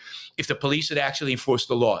away, if the police had actually enforced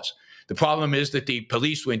the laws. The problem is that the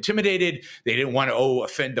police were intimidated. They didn't want to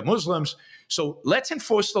offend the Muslims. So let's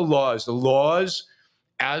enforce the laws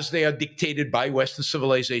as they are dictated by Western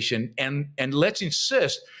civilization, and let's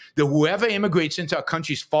insist that whoever immigrates into our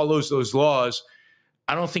countries follows those laws.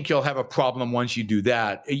 I don't think you'll have a problem once you do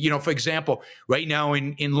that. You know, for example, right now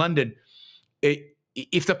in London,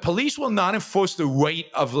 if the police will not enforce the right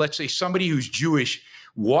of, let's say, somebody who's Jewish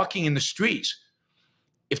walking in the streets,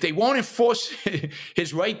 if they won't enforce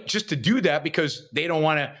his right just to do that because they don't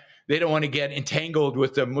want to get entangled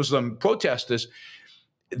with the Muslim protesters,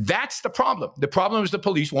 that's the problem. The problem is the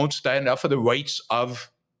police won't stand up for the rights of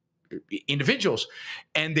individuals,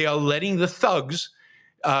 and they are letting the thugs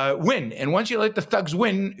win. And once you let the thugs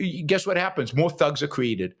win, guess what happens? More thugs are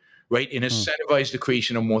created, right? And incentivize the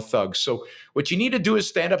creation of more thugs. So what you need to do is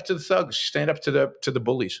stand up to the thugs, stand up to the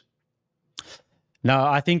bullies. No,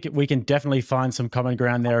 I think we can definitely find some common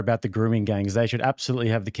ground there about the grooming gangs. They should absolutely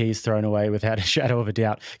have the keys thrown away without a shadow of a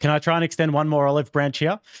doubt. Can I try and extend one more olive branch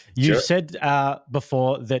here? You said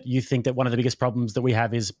before that you think that one of the biggest problems that we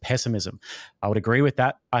have is pessimism. I would agree with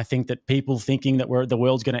that. I think that people thinking that the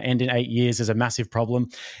world's going to end in 8 years is a massive problem.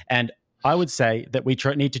 And I would say that we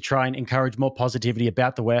need to try and encourage more positivity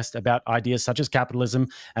about the West, about ideas such as capitalism,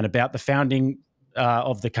 and about the founding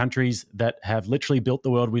of the countries that have literally built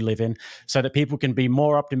the world we live in, so that people can be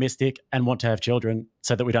more optimistic and want to have children,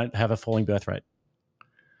 so that we don't have a falling birth rate.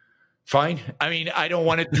 Fine. I mean, I don't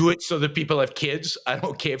want to do it so that people have kids. I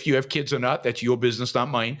don't care if you have kids or not. That's your business, not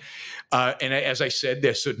mine. And as I said,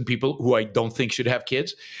 there's certain people who I don't think should have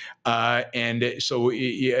kids. And so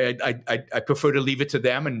I prefer to leave it to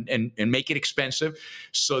them and make it expensive,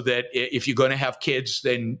 so that if you're going to have kids,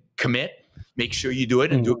 then commit, make sure you do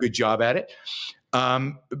it and do a good job at it.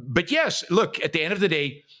 But yes, look, at the end of the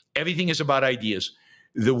day, everything is about ideas.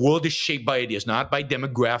 The world is shaped by ideas, not by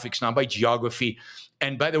demographics, not by geography.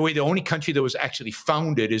 And by the way, the only country that was actually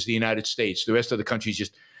founded is the United States. The rest of the countries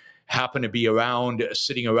just happen to be around,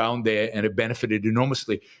 sitting around there, and have benefited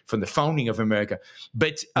enormously from the founding of America.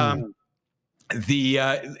 But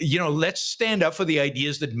you know, let's stand up for the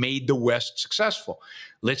ideas that made the West successful.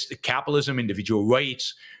 Capitalism, individual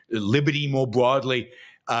rights, liberty more broadly,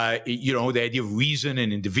 you know, the idea of reason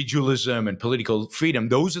and individualism and political freedom.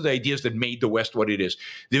 Those are the ideas that made the West what it is.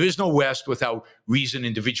 There is no West without reason,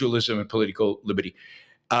 individualism, and political liberty.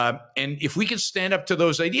 And if we can stand up to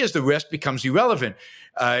those ideas, the rest becomes irrelevant.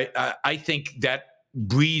 I think that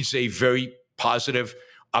breeds a very positive,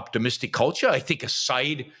 optimistic culture. I think a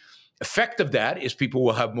side effect of that is people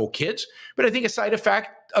will have more kids. But I think a side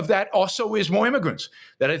effect of that also is more immigrants,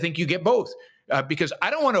 that I think you get both. Because I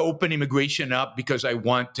don't want to open immigration up because I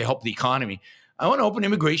want to help the economy. I want to open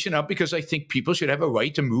immigration up because I think people should have a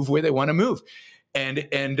right to move where they want to move.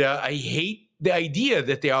 And I hate the idea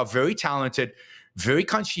that there are very talented, very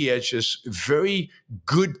conscientious, very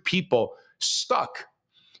good people stuck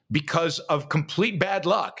because of complete bad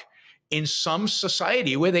luck in some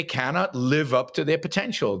society where they cannot live up to their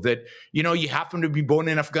potential. That, you know, you happen to be born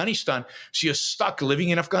in Afghanistan, so you're stuck living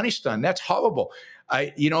in Afghanistan. That's horrible.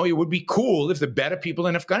 You know, it would be cool if the better people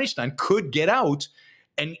in Afghanistan could get out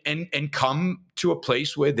and come to a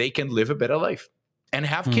place where they can live a better life and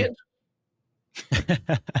have kids.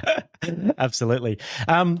 Absolutely.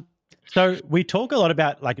 So we talk a lot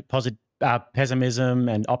about like pessimism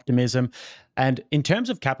and optimism. And in terms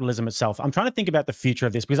of capitalism itself, I'm trying to think about the future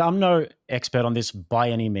of this because I'm no expert on this by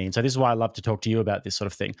any means. So this is why I love to talk to you about this sort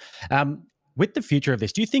of thing. With the future of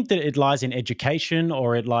this, do you think that it lies in education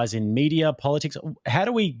or it lies in media, politics? How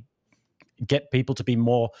do we get people to be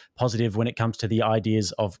more positive when it comes to the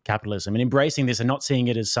ideas of capitalism and embracing this and not seeing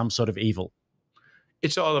it as some sort of evil?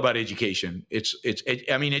 It's all about education.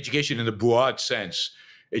 I mean, education in the broad sense,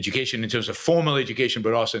 education in terms of formal education,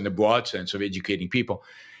 but also in the broad sense of educating people.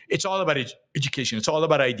 It's all about education. It's all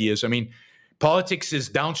about ideas. I mean, politics is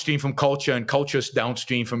downstream from culture, and culture is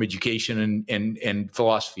downstream from education and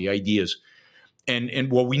philosophy, ideas.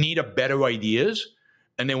 And what we need are better ideas.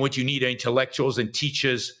 And then what you need are intellectuals and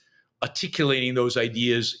teachers articulating those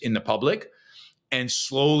ideas in the public. And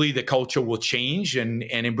slowly the culture will change and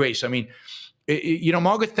embrace. I mean, you know,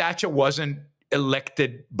 Margaret Thatcher wasn't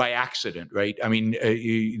elected by accident, right? I mean,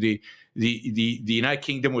 the United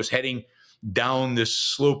Kingdom was heading down this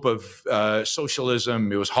slope of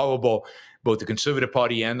socialism. It was horrible. Both the Conservative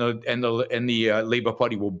Party and the Labour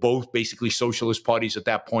Party were both basically socialist parties at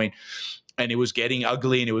that point, and it was getting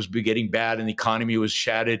ugly and it was getting bad, and the economy was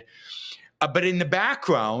shattered. But in the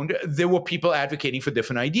background, there were people advocating for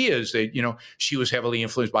different ideas. You know, she was heavily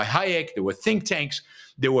influenced by Hayek. There were think tanks.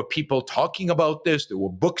 There were people talking about this. There were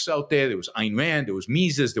books out there. There was Ayn Rand. There was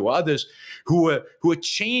Mises. There were others who were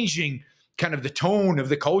changing kind of the tone of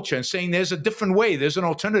the culture and saying there's a different way. There's an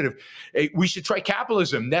alternative. We should try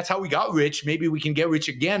capitalism. That's how we got rich. Maybe we can get rich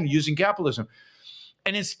again using capitalism.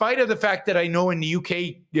 And in spite of the fact that I know in the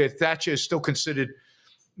UK, Thatcher is still considered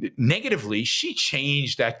negatively, she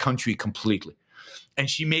changed that country completely. And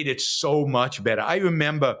she made it so much better. I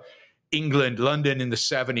remember England, London in the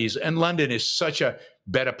 70s, and London is such a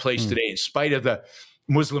better place today. In spite of the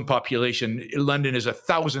Muslim population, London is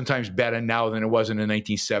 1,000 times better now than it was in the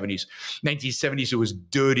 1970s. 1970s, it was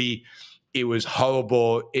dirty. It was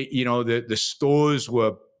horrible. You know, the stores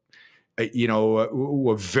were,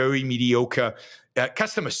 were very mediocre.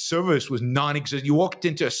 Customer service was non-existent. You walked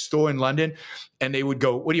into a store in London and they would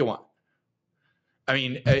go, "What do you want?" I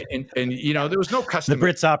mean, and you know, there was no customer. The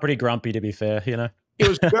Brits are pretty grumpy, to be fair, you know. It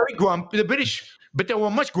was very grumpy. The British, but they were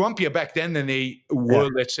much grumpier back then than they were,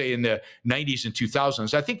 let's say, in the 90s and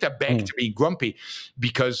 2000s. I think they're back to being grumpy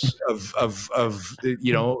because of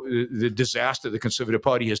you know, the disaster the Conservative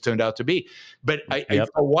Party has turned out to be. But for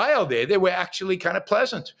a while there, they were actually kind of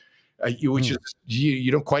pleasant. Which is,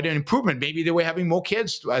 you know, quite an improvement. Maybe they were having more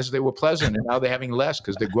kids as they were pleasant, and now they're having less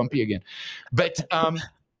because they're grumpy again. But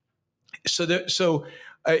so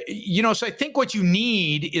I think what you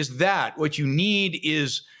need is that. What you need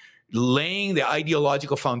is laying the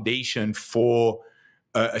ideological foundation for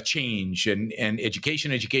a change and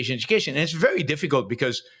education. And it's very difficult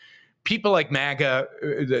because people like MAGA,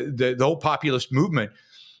 the whole populist movement,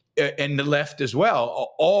 and the left as well, are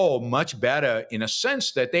all much better in a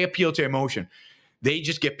sense that they appeal to emotion. They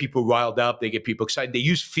just get people riled up. They get people excited. They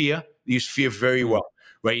use fear. They use fear very well,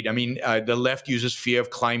 right? I mean, the left uses fear of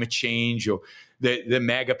climate change, or the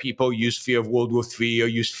MAGA people use fear of World War III, or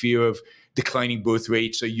use fear of declining birth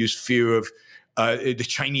rates, or use fear of the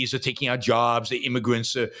Chinese are taking our jobs, the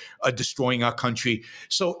immigrants are destroying our country.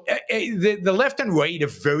 So the left and right are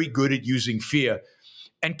very good at using fear.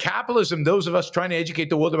 And capitalism, those of us trying to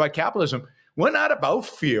educate the world about capitalism, we're not about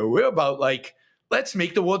fear. We're about, like, let's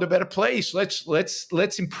make the world a better place.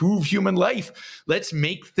 Let's improve human life. Let's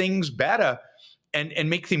make things better and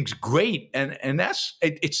make things great. And that's,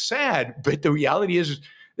 it's sad, but the reality is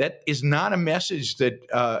that is not a message that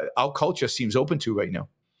our culture seems open to right now.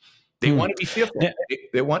 They want to be fearful. Yeah.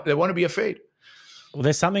 They want to be afraid. Well,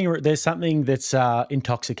 there's something that's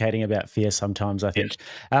intoxicating about fear sometimes, I think.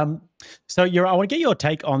 Yes. So I want to get your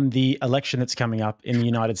take on the election that's coming up in the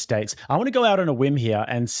United States. I want to go out on a whim here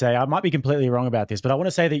and say, I might be completely wrong about this, but I want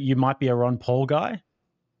to say that you might be a Ron Paul guy.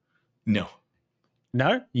 No.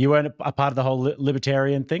 No? You weren't a part of the whole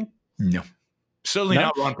libertarian thing? No. Certainly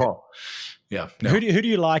not Ron Paul. Yeah. No. Who do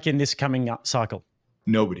you like in this coming up cycle?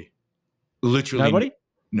 Nobody. Literally nobody.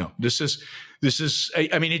 no. This is.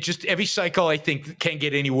 I mean, it just every cycle I think can't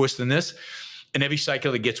get any worse than this, and every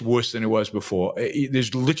cycle it gets worse than it was before.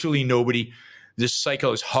 There's literally nobody. This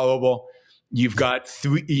cycle is horrible. You've got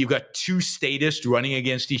two statists running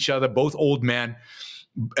against each other, both old men.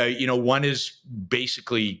 One is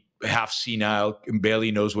basically half senile and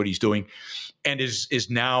barely knows what he's doing, and is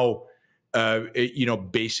now,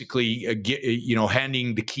 basically,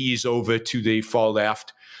 handing the keys over to the far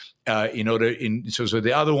left. So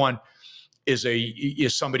the other one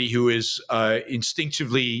is somebody who is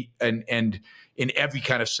instinctively and in every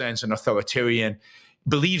kind of sense an authoritarian,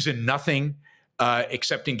 believes in nothing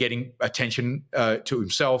except in getting attention to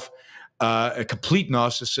himself, a complete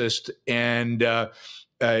narcissist, and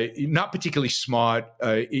not particularly smart,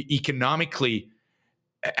 economically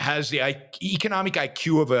has the economic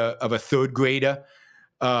IQ of a third grader.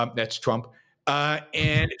 That's Trump.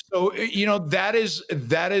 And so, that is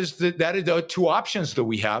the two options that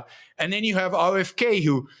we have. And then you have RFK,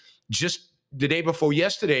 who just the day before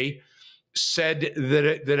yesterday said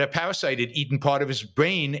that a parasite had eaten part of his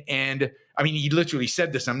brain. And I mean, he literally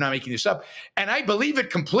said this. I'm not making this up. And I believe it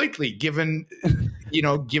completely, given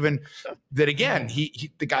that, again,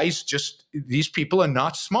 the guy's just, these people are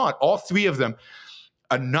not smart. All three of them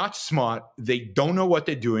are not smart. They don't know what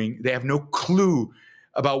they're doing. They have no clue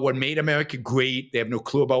about what made America great. They have no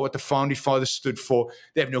clue about what the founding fathers stood for.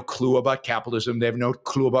 They have no clue about capitalism. They have no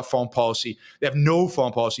clue about foreign policy. They have no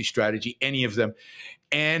foreign policy strategy, any of them.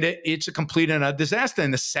 And it's a complete and utter disaster.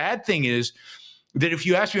 And the sad thing is that if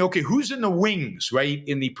you ask me, okay, who's in the wings, right,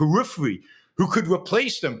 in the periphery, who could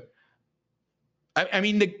replace them? I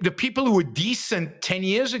mean, the people who were decent 10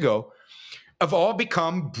 years ago have all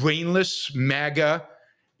become brainless MAGA,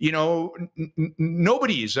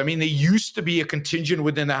 nobodies. I mean, there used to be a contingent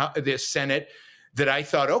within the Senate that I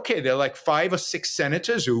thought, okay, they're like 5 or 6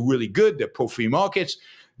 senators who are really good. They're pro-free markets.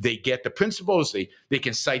 They get the principles. They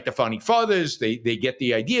can cite the founding fathers. They get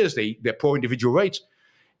the ideas. They're pro-individual rights.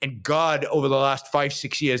 And God, over the last 5,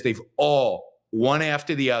 6 years, they've all, one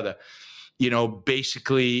after the other,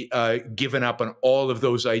 basically given up on all of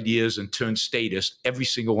those ideas and turned statist, every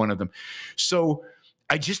single one of them. So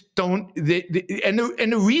I just don't, and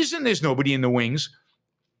the reason there's nobody in the wings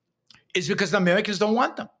is because the Americans don't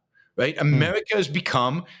want them, right? America has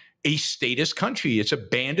become a statist country. It's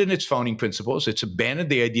abandoned its founding principles. It's abandoned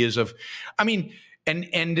the ideas of, America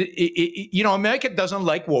doesn't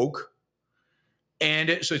like woke.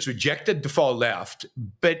 And so it's rejected the far left.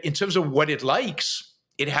 But in terms of what it likes,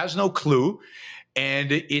 it has no clue.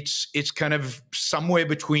 And it's kind of somewhere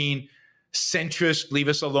between centrist, leave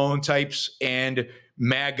us alone types and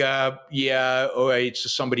MAGA, yeah, all right, so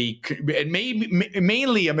somebody, and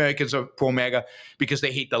mainly Americans are pro-MAGA because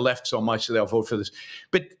they hate the left so much that they'll vote for this.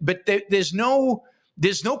 But there's no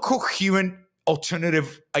coherent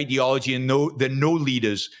alternative ideology, and there are no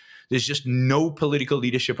leaders. There's just no political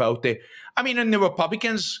leadership out there. I mean, and the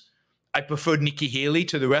Republicans, I preferred Nikki Haley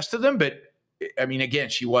to the rest of them, but I mean, again,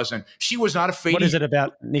 she was not afraid. What is it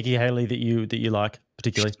about Nikki Haley that you like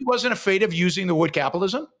particularly? She wasn't afraid of using the word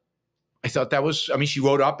capitalism. I thought that was, she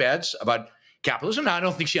wrote op-eds about capitalism. Now, I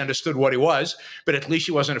don't think she understood what it was, but at least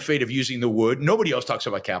she wasn't afraid of using the word. Nobody else talks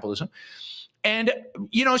about capitalism. And,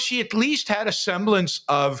 she at least had a semblance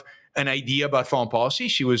of an idea about foreign policy.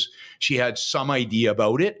 She had some idea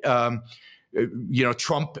about it.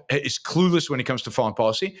 Trump is clueless when it comes to foreign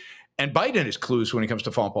policy. And Biden is clueless when it comes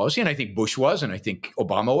to foreign policy. And I think Bush was, and I think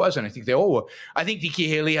Obama was, and I think they all were. I think Nikki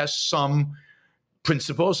Haley has some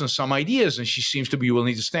principles and some ideas, and she seems to be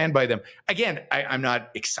willing to stand by them. Again, I'm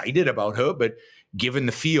not excited about her, but given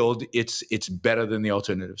the field, it's better than the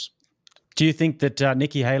alternatives. Do you think that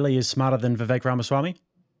Nikki Haley is smarter than Vivek Ramaswamy?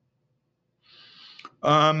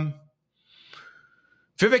 Vivek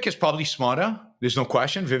is probably smarter. There's no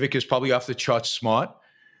question. Vivek is probably off the charts smart,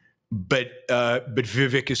 but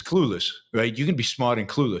Vivek is clueless, right? You can be smart and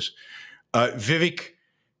clueless.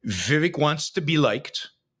 Vivek wants to be liked.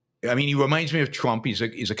 I mean, he reminds me of Trump. He's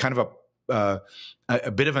a kind of a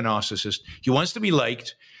bit of a narcissist. He wants to be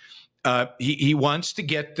liked. He wants to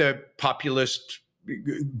get the populist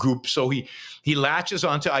group, so he latches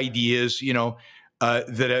onto ideas,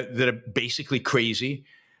 that are basically crazy.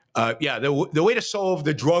 The way to solve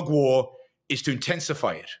the drug war is to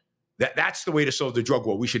intensify it. That's the way to solve the drug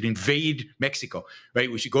war. We should invade Mexico,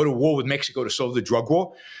 right? We should go to war with Mexico to solve the drug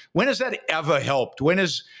war. When has that ever helped? When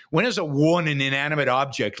has a war on an inanimate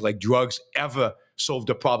object like drugs ever solved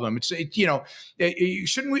a problem? We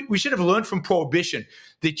should have learned from Prohibition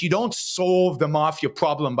that you don't solve the mafia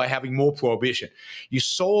problem by having more prohibition. You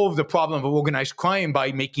solve the problem of organized crime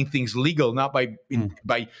by making things legal, not by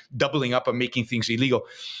doubling up on making things illegal.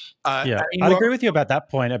 Yeah, I mean, I'd agree with you about that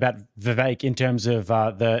point about Vivek in terms of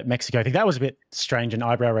the Mexico thing. That was a bit strange and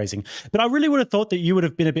eyebrow raising. But I really would have thought that you would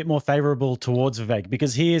have been a bit more favorable towards Vivek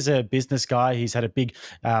because he is a business guy. He's had a big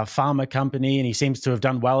pharma company and he seems to have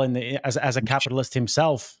done well as a capitalist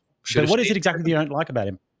himself. But what is it exactly that you don't like about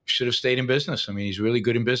him? Should have stayed in business. I mean, he's really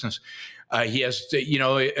good in business. He has,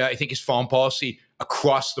 I think his foreign policy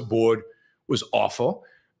across the board was awful.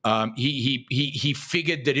 He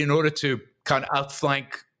figured that in order to kind of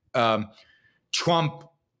outflank Trump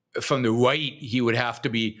from the right, he would have to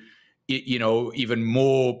be, even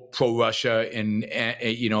more pro-Russia and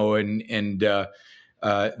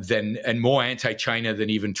more anti-China than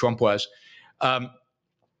even Trump was.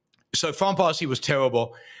 So foreign policy was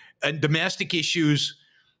terrible, and domestic issues,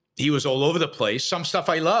 he was all over the place. Some stuff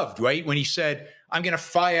I loved, right? When he said, "I'm going to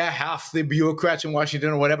fire half the bureaucrats in Washington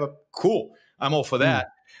or whatever," cool, I'm all for that.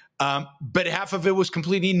 But half of it was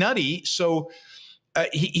completely nutty. So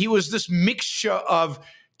he was this mixture of.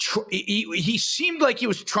 He seemed like he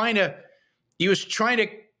was trying to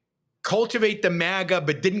cultivate the MAGA,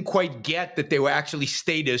 but didn't quite get that they were actually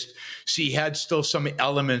statist. So he had still some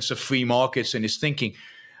elements of free markets in his thinking.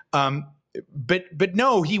 But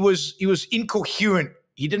no, he was incoherent.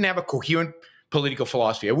 He didn't have a coherent political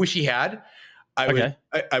philosophy. I wish he had.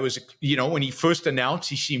 I was, when he first announced,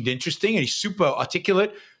 he seemed interesting and he's super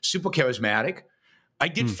articulate, super charismatic. I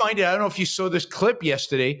did find it. I don't know if you saw this clip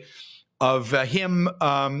yesterday of him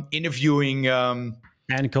interviewing Ann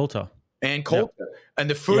Coulter. Ann Coulter. Yep. And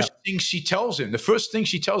the first thing she tells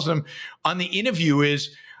him on the interview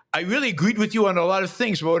is, "I really agreed with you on a lot of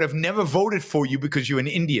things, but I would have never voted for you because you're an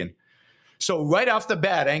Indian." So right off the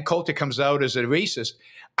bat, Ann Coulter comes out as a racist.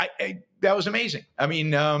 That was amazing. I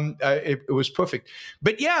mean, it was perfect.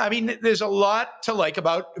 But yeah, I mean, there's a lot to like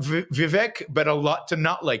about Vivek, but a lot to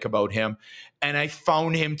not like about him. And I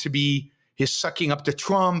found him to be his sucking up to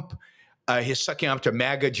Trump, his sucking up to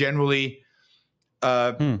MAGA generally,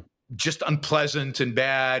 just unpleasant and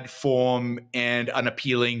bad form and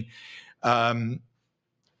unappealing. Yeah,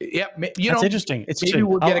 that's interesting. It's maybe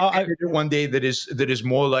we'll get a candidate one day that is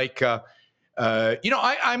more like.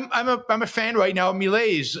 I'm a fan right now of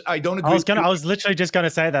Milei's. I don't agree. I was literally just going to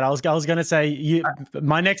say that. I was going to say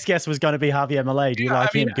my next guest was going to be Javier Milei. Do you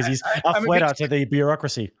like him because he's a flatter to the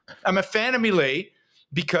bureaucracy? I'm a fan of Milei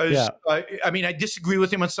because I disagree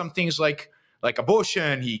with him on some things like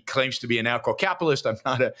abortion. He claims to be an anarcho-capitalist.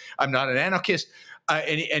 I'm not an anarchist,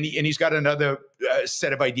 and he's got another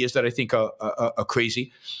set of ideas that I think are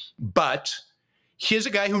crazy. But here's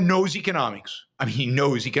a guy who knows economics. I mean, he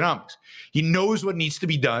knows economics. He knows what needs to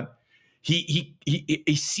be done. He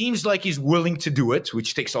seems like he's willing to do it,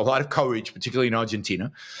 which takes a lot of courage, particularly in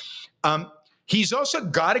Argentina. He's also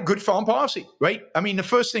got a good foreign policy, right? I mean, the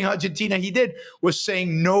first thing Argentina he did was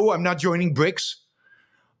saying, "No, I'm not joining BRICS.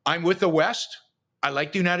 I'm with the West. I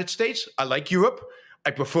like the United States. I like Europe.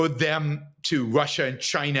 I prefer them to Russia and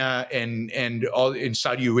China and all in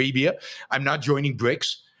Saudi Arabia. I'm not joining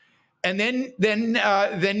BRICS." And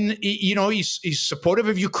then he's supportive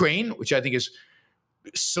of Ukraine, which I think is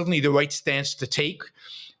certainly the right stance to take.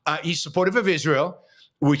 He's supportive of Israel,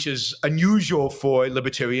 which is unusual for a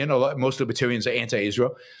libertarian. Most libertarians are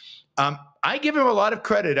anti-Israel. I give him a lot of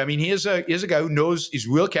credit. I mean, he is a guy who he's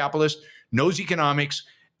real capitalist, knows economics,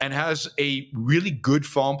 and has a really good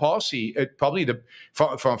foreign policy. Probably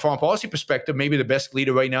from a foreign policy perspective, maybe the best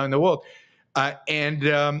leader right now in the world.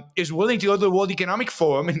 And is willing to go to the World Economic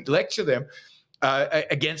Forum and lecture them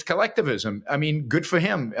against collectivism. I mean, good for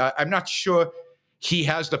him. I'm not sure he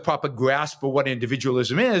has the proper grasp of what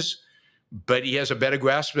individualism is, but he has a better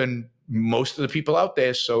grasp than most of the people out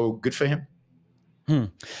there. So good for him.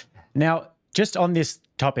 Now, just on this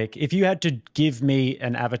topic, if you had to give me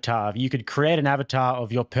an avatar, you could create an avatar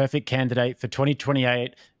of your perfect candidate for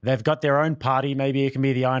 2028. They've got their own party. Maybe it can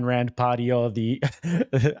be the Ayn Rand party or the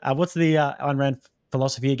what's the Ayn Rand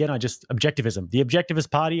philosophy again? Objectivism, the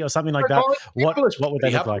Objectivist Party or something like that. What would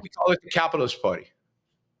they look like? We call it the Capitalist Party.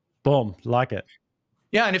 Boom, like it.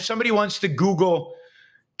 Yeah, and if somebody wants to Google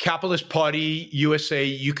Capitalist Party USA,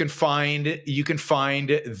 you can find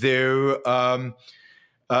their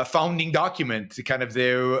founding document, kind of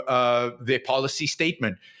their policy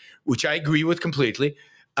statement, which I agree with completely.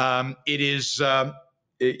 It is,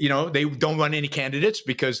 they don't run any candidates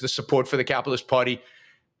because the support for the Capitalist Party,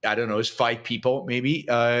 I don't know, is 5 people, maybe.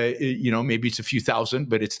 Maybe it's a few thousand,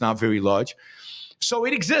 but it's not very large. So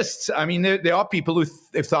it exists. I mean, there are people who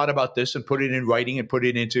have thought about this and put it in writing and put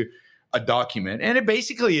it into a document. And it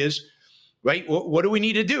basically is, right, what do we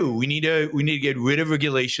need to do? We need to get rid of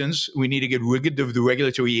regulations. We need to get rid of the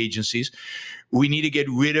regulatory agencies. We need to get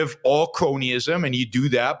rid of all cronyism, and you do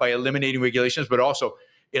that by eliminating regulations, but also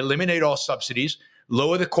eliminate all subsidies,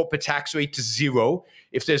 lower the corporate tax rate to 0.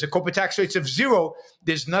 If there's a corporate tax rate of 0,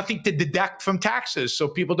 there's nothing to deduct from taxes. So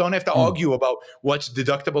people don't have to argue about what's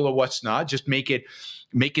deductible or what's not. Just make it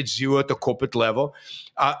 0 at the corporate level.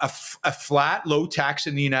 A flat, low tax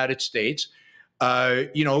in the United States.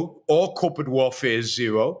 All corporate welfare is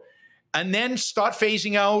 0. And then start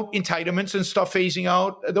phasing out entitlements and start phasing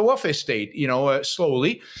out the welfare state,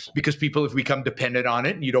 slowly, because people have become dependent on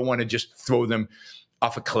it and you don't want to just throw them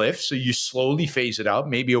off a cliff. So you slowly phase it out,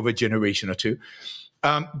 maybe over a generation or two.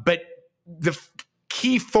 But the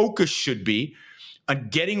key focus should be on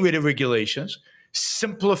getting rid of regulations,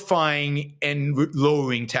 simplifying and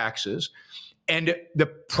lowering taxes. And the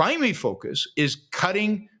primary focus is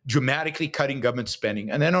dramatically cutting government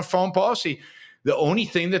spending. And then on foreign policy, the only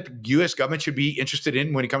thing that the U.S. government should be interested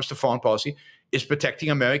in when it comes to foreign policy is protecting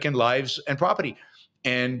American lives and property.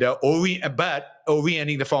 And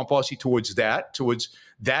orienting the foreign policy towards that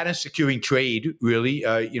and securing trade, really,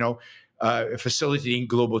 facilitating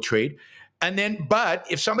global trade. And then, but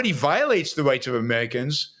if somebody violates the rights of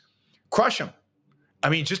Americans, crush them. I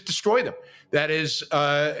mean, just destroy them. That is,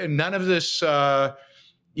 none of this,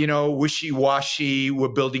 wishy-washy, we're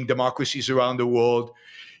building democracies around the world.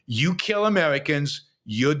 You kill Americans,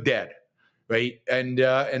 you're dead, right? And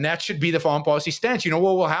that should be the foreign policy stance. You know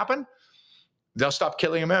what will happen? They'll stop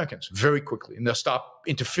killing Americans very quickly, and they'll stop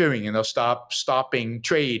interfering, and they'll stop stopping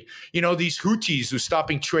trade. These Houthis who are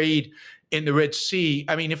stopping trade in the Red Sea.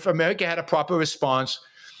 I mean, if America had a proper response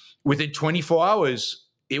within 24 hours,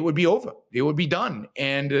 it would be over. It would be done,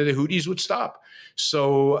 and the Houthis would stop.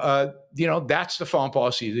 So, that's the foreign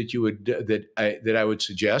policy that I would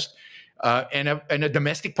suggest, and a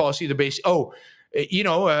domestic policy. It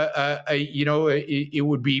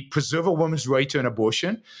would be preserve a woman's right to an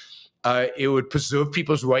abortion. It would preserve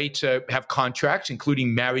people's right to have contracts,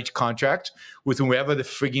 including marriage contracts, with whoever the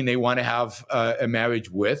frigging they want to have a marriage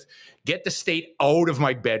with. Get the state out of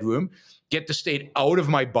my bedroom. Get the state out of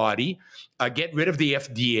my body. Get rid of the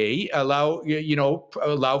FDA.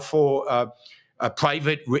 Allow for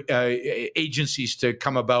private agencies to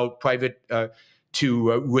come about,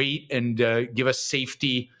 to rate and give us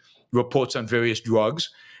safety reports on various drugs.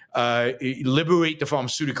 Liberate the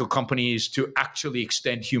pharmaceutical companies to actually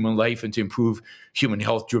extend human life and to improve human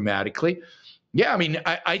health dramatically. Yeah, I mean,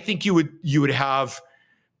 I think you would have.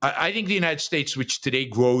 I think the United States, which today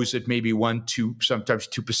grows at maybe 1%, 2%, sometimes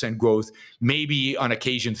 2% growth, maybe on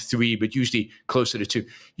occasion 3%, but usually closer to 2%.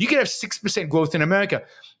 You could have 6% growth in America,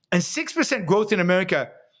 and 6% growth in America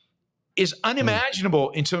is unimaginable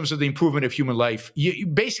in terms of the improvement of human life.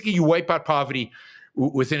 Basically, you wipe out poverty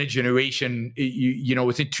within a generation.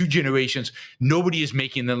 Within 2 generations, nobody is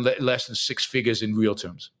making them less than 6 figures in real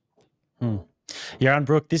terms. Yaron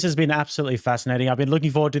Brook, this has been absolutely fascinating. I've been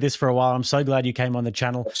looking forward to this for a while. I'm so glad you came on the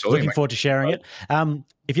channel. Absolutely, looking forward to sharing it.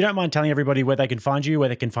 If you don't mind telling everybody where they can find you, where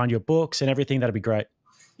they can find your books and everything, that'd be great.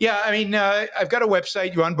 Yeah, I mean, I've got a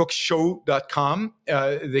website, yaronbrookshow.com.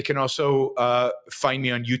 They can also find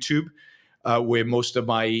me on YouTube, where most of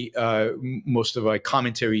my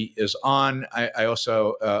commentary is on. I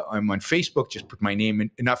also I'm on Facebook. Just put my name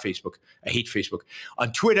in. Not Facebook. I hate Facebook. On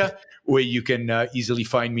Twitter, where you can easily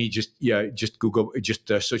find me. Just Google. Just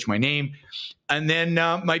search my name, and then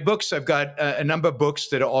my books. I've got a number of books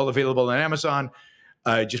that are all available on Amazon.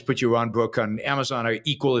 Just put Yaron Brook on Amazon.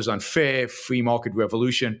 Equal is Unfair, Free Market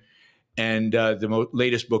Revolution, and the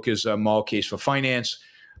latest book is Moral Case for Finance,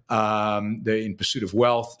 In Pursuit of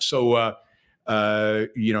Wealth. So.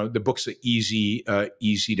 The books are easy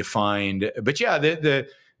to find. But yeah, the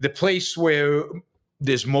place where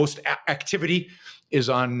there's most activity is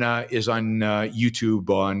on YouTube,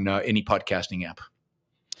 on any podcasting app.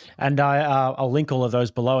 And I'll link all of those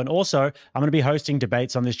below. And also, I'm going to be hosting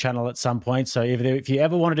debates on this channel at some point. So if you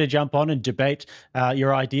ever wanted to jump on and debate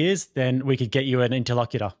your ideas, then we could get you an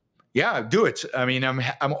interlocutor. Yeah, do it. I mean, I'm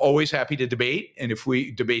always happy to debate, and if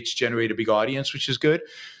debates generate a big audience, which is good.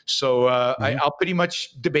 So I'll pretty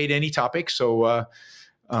much debate any topic. So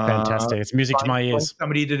fantastic! It's music to my ears.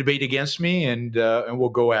 Somebody to debate against me, and we'll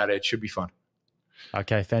go at it. It should be fun.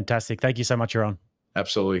 Okay, fantastic. Thank you so much, Yaron.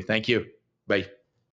 Absolutely. Thank you. Bye.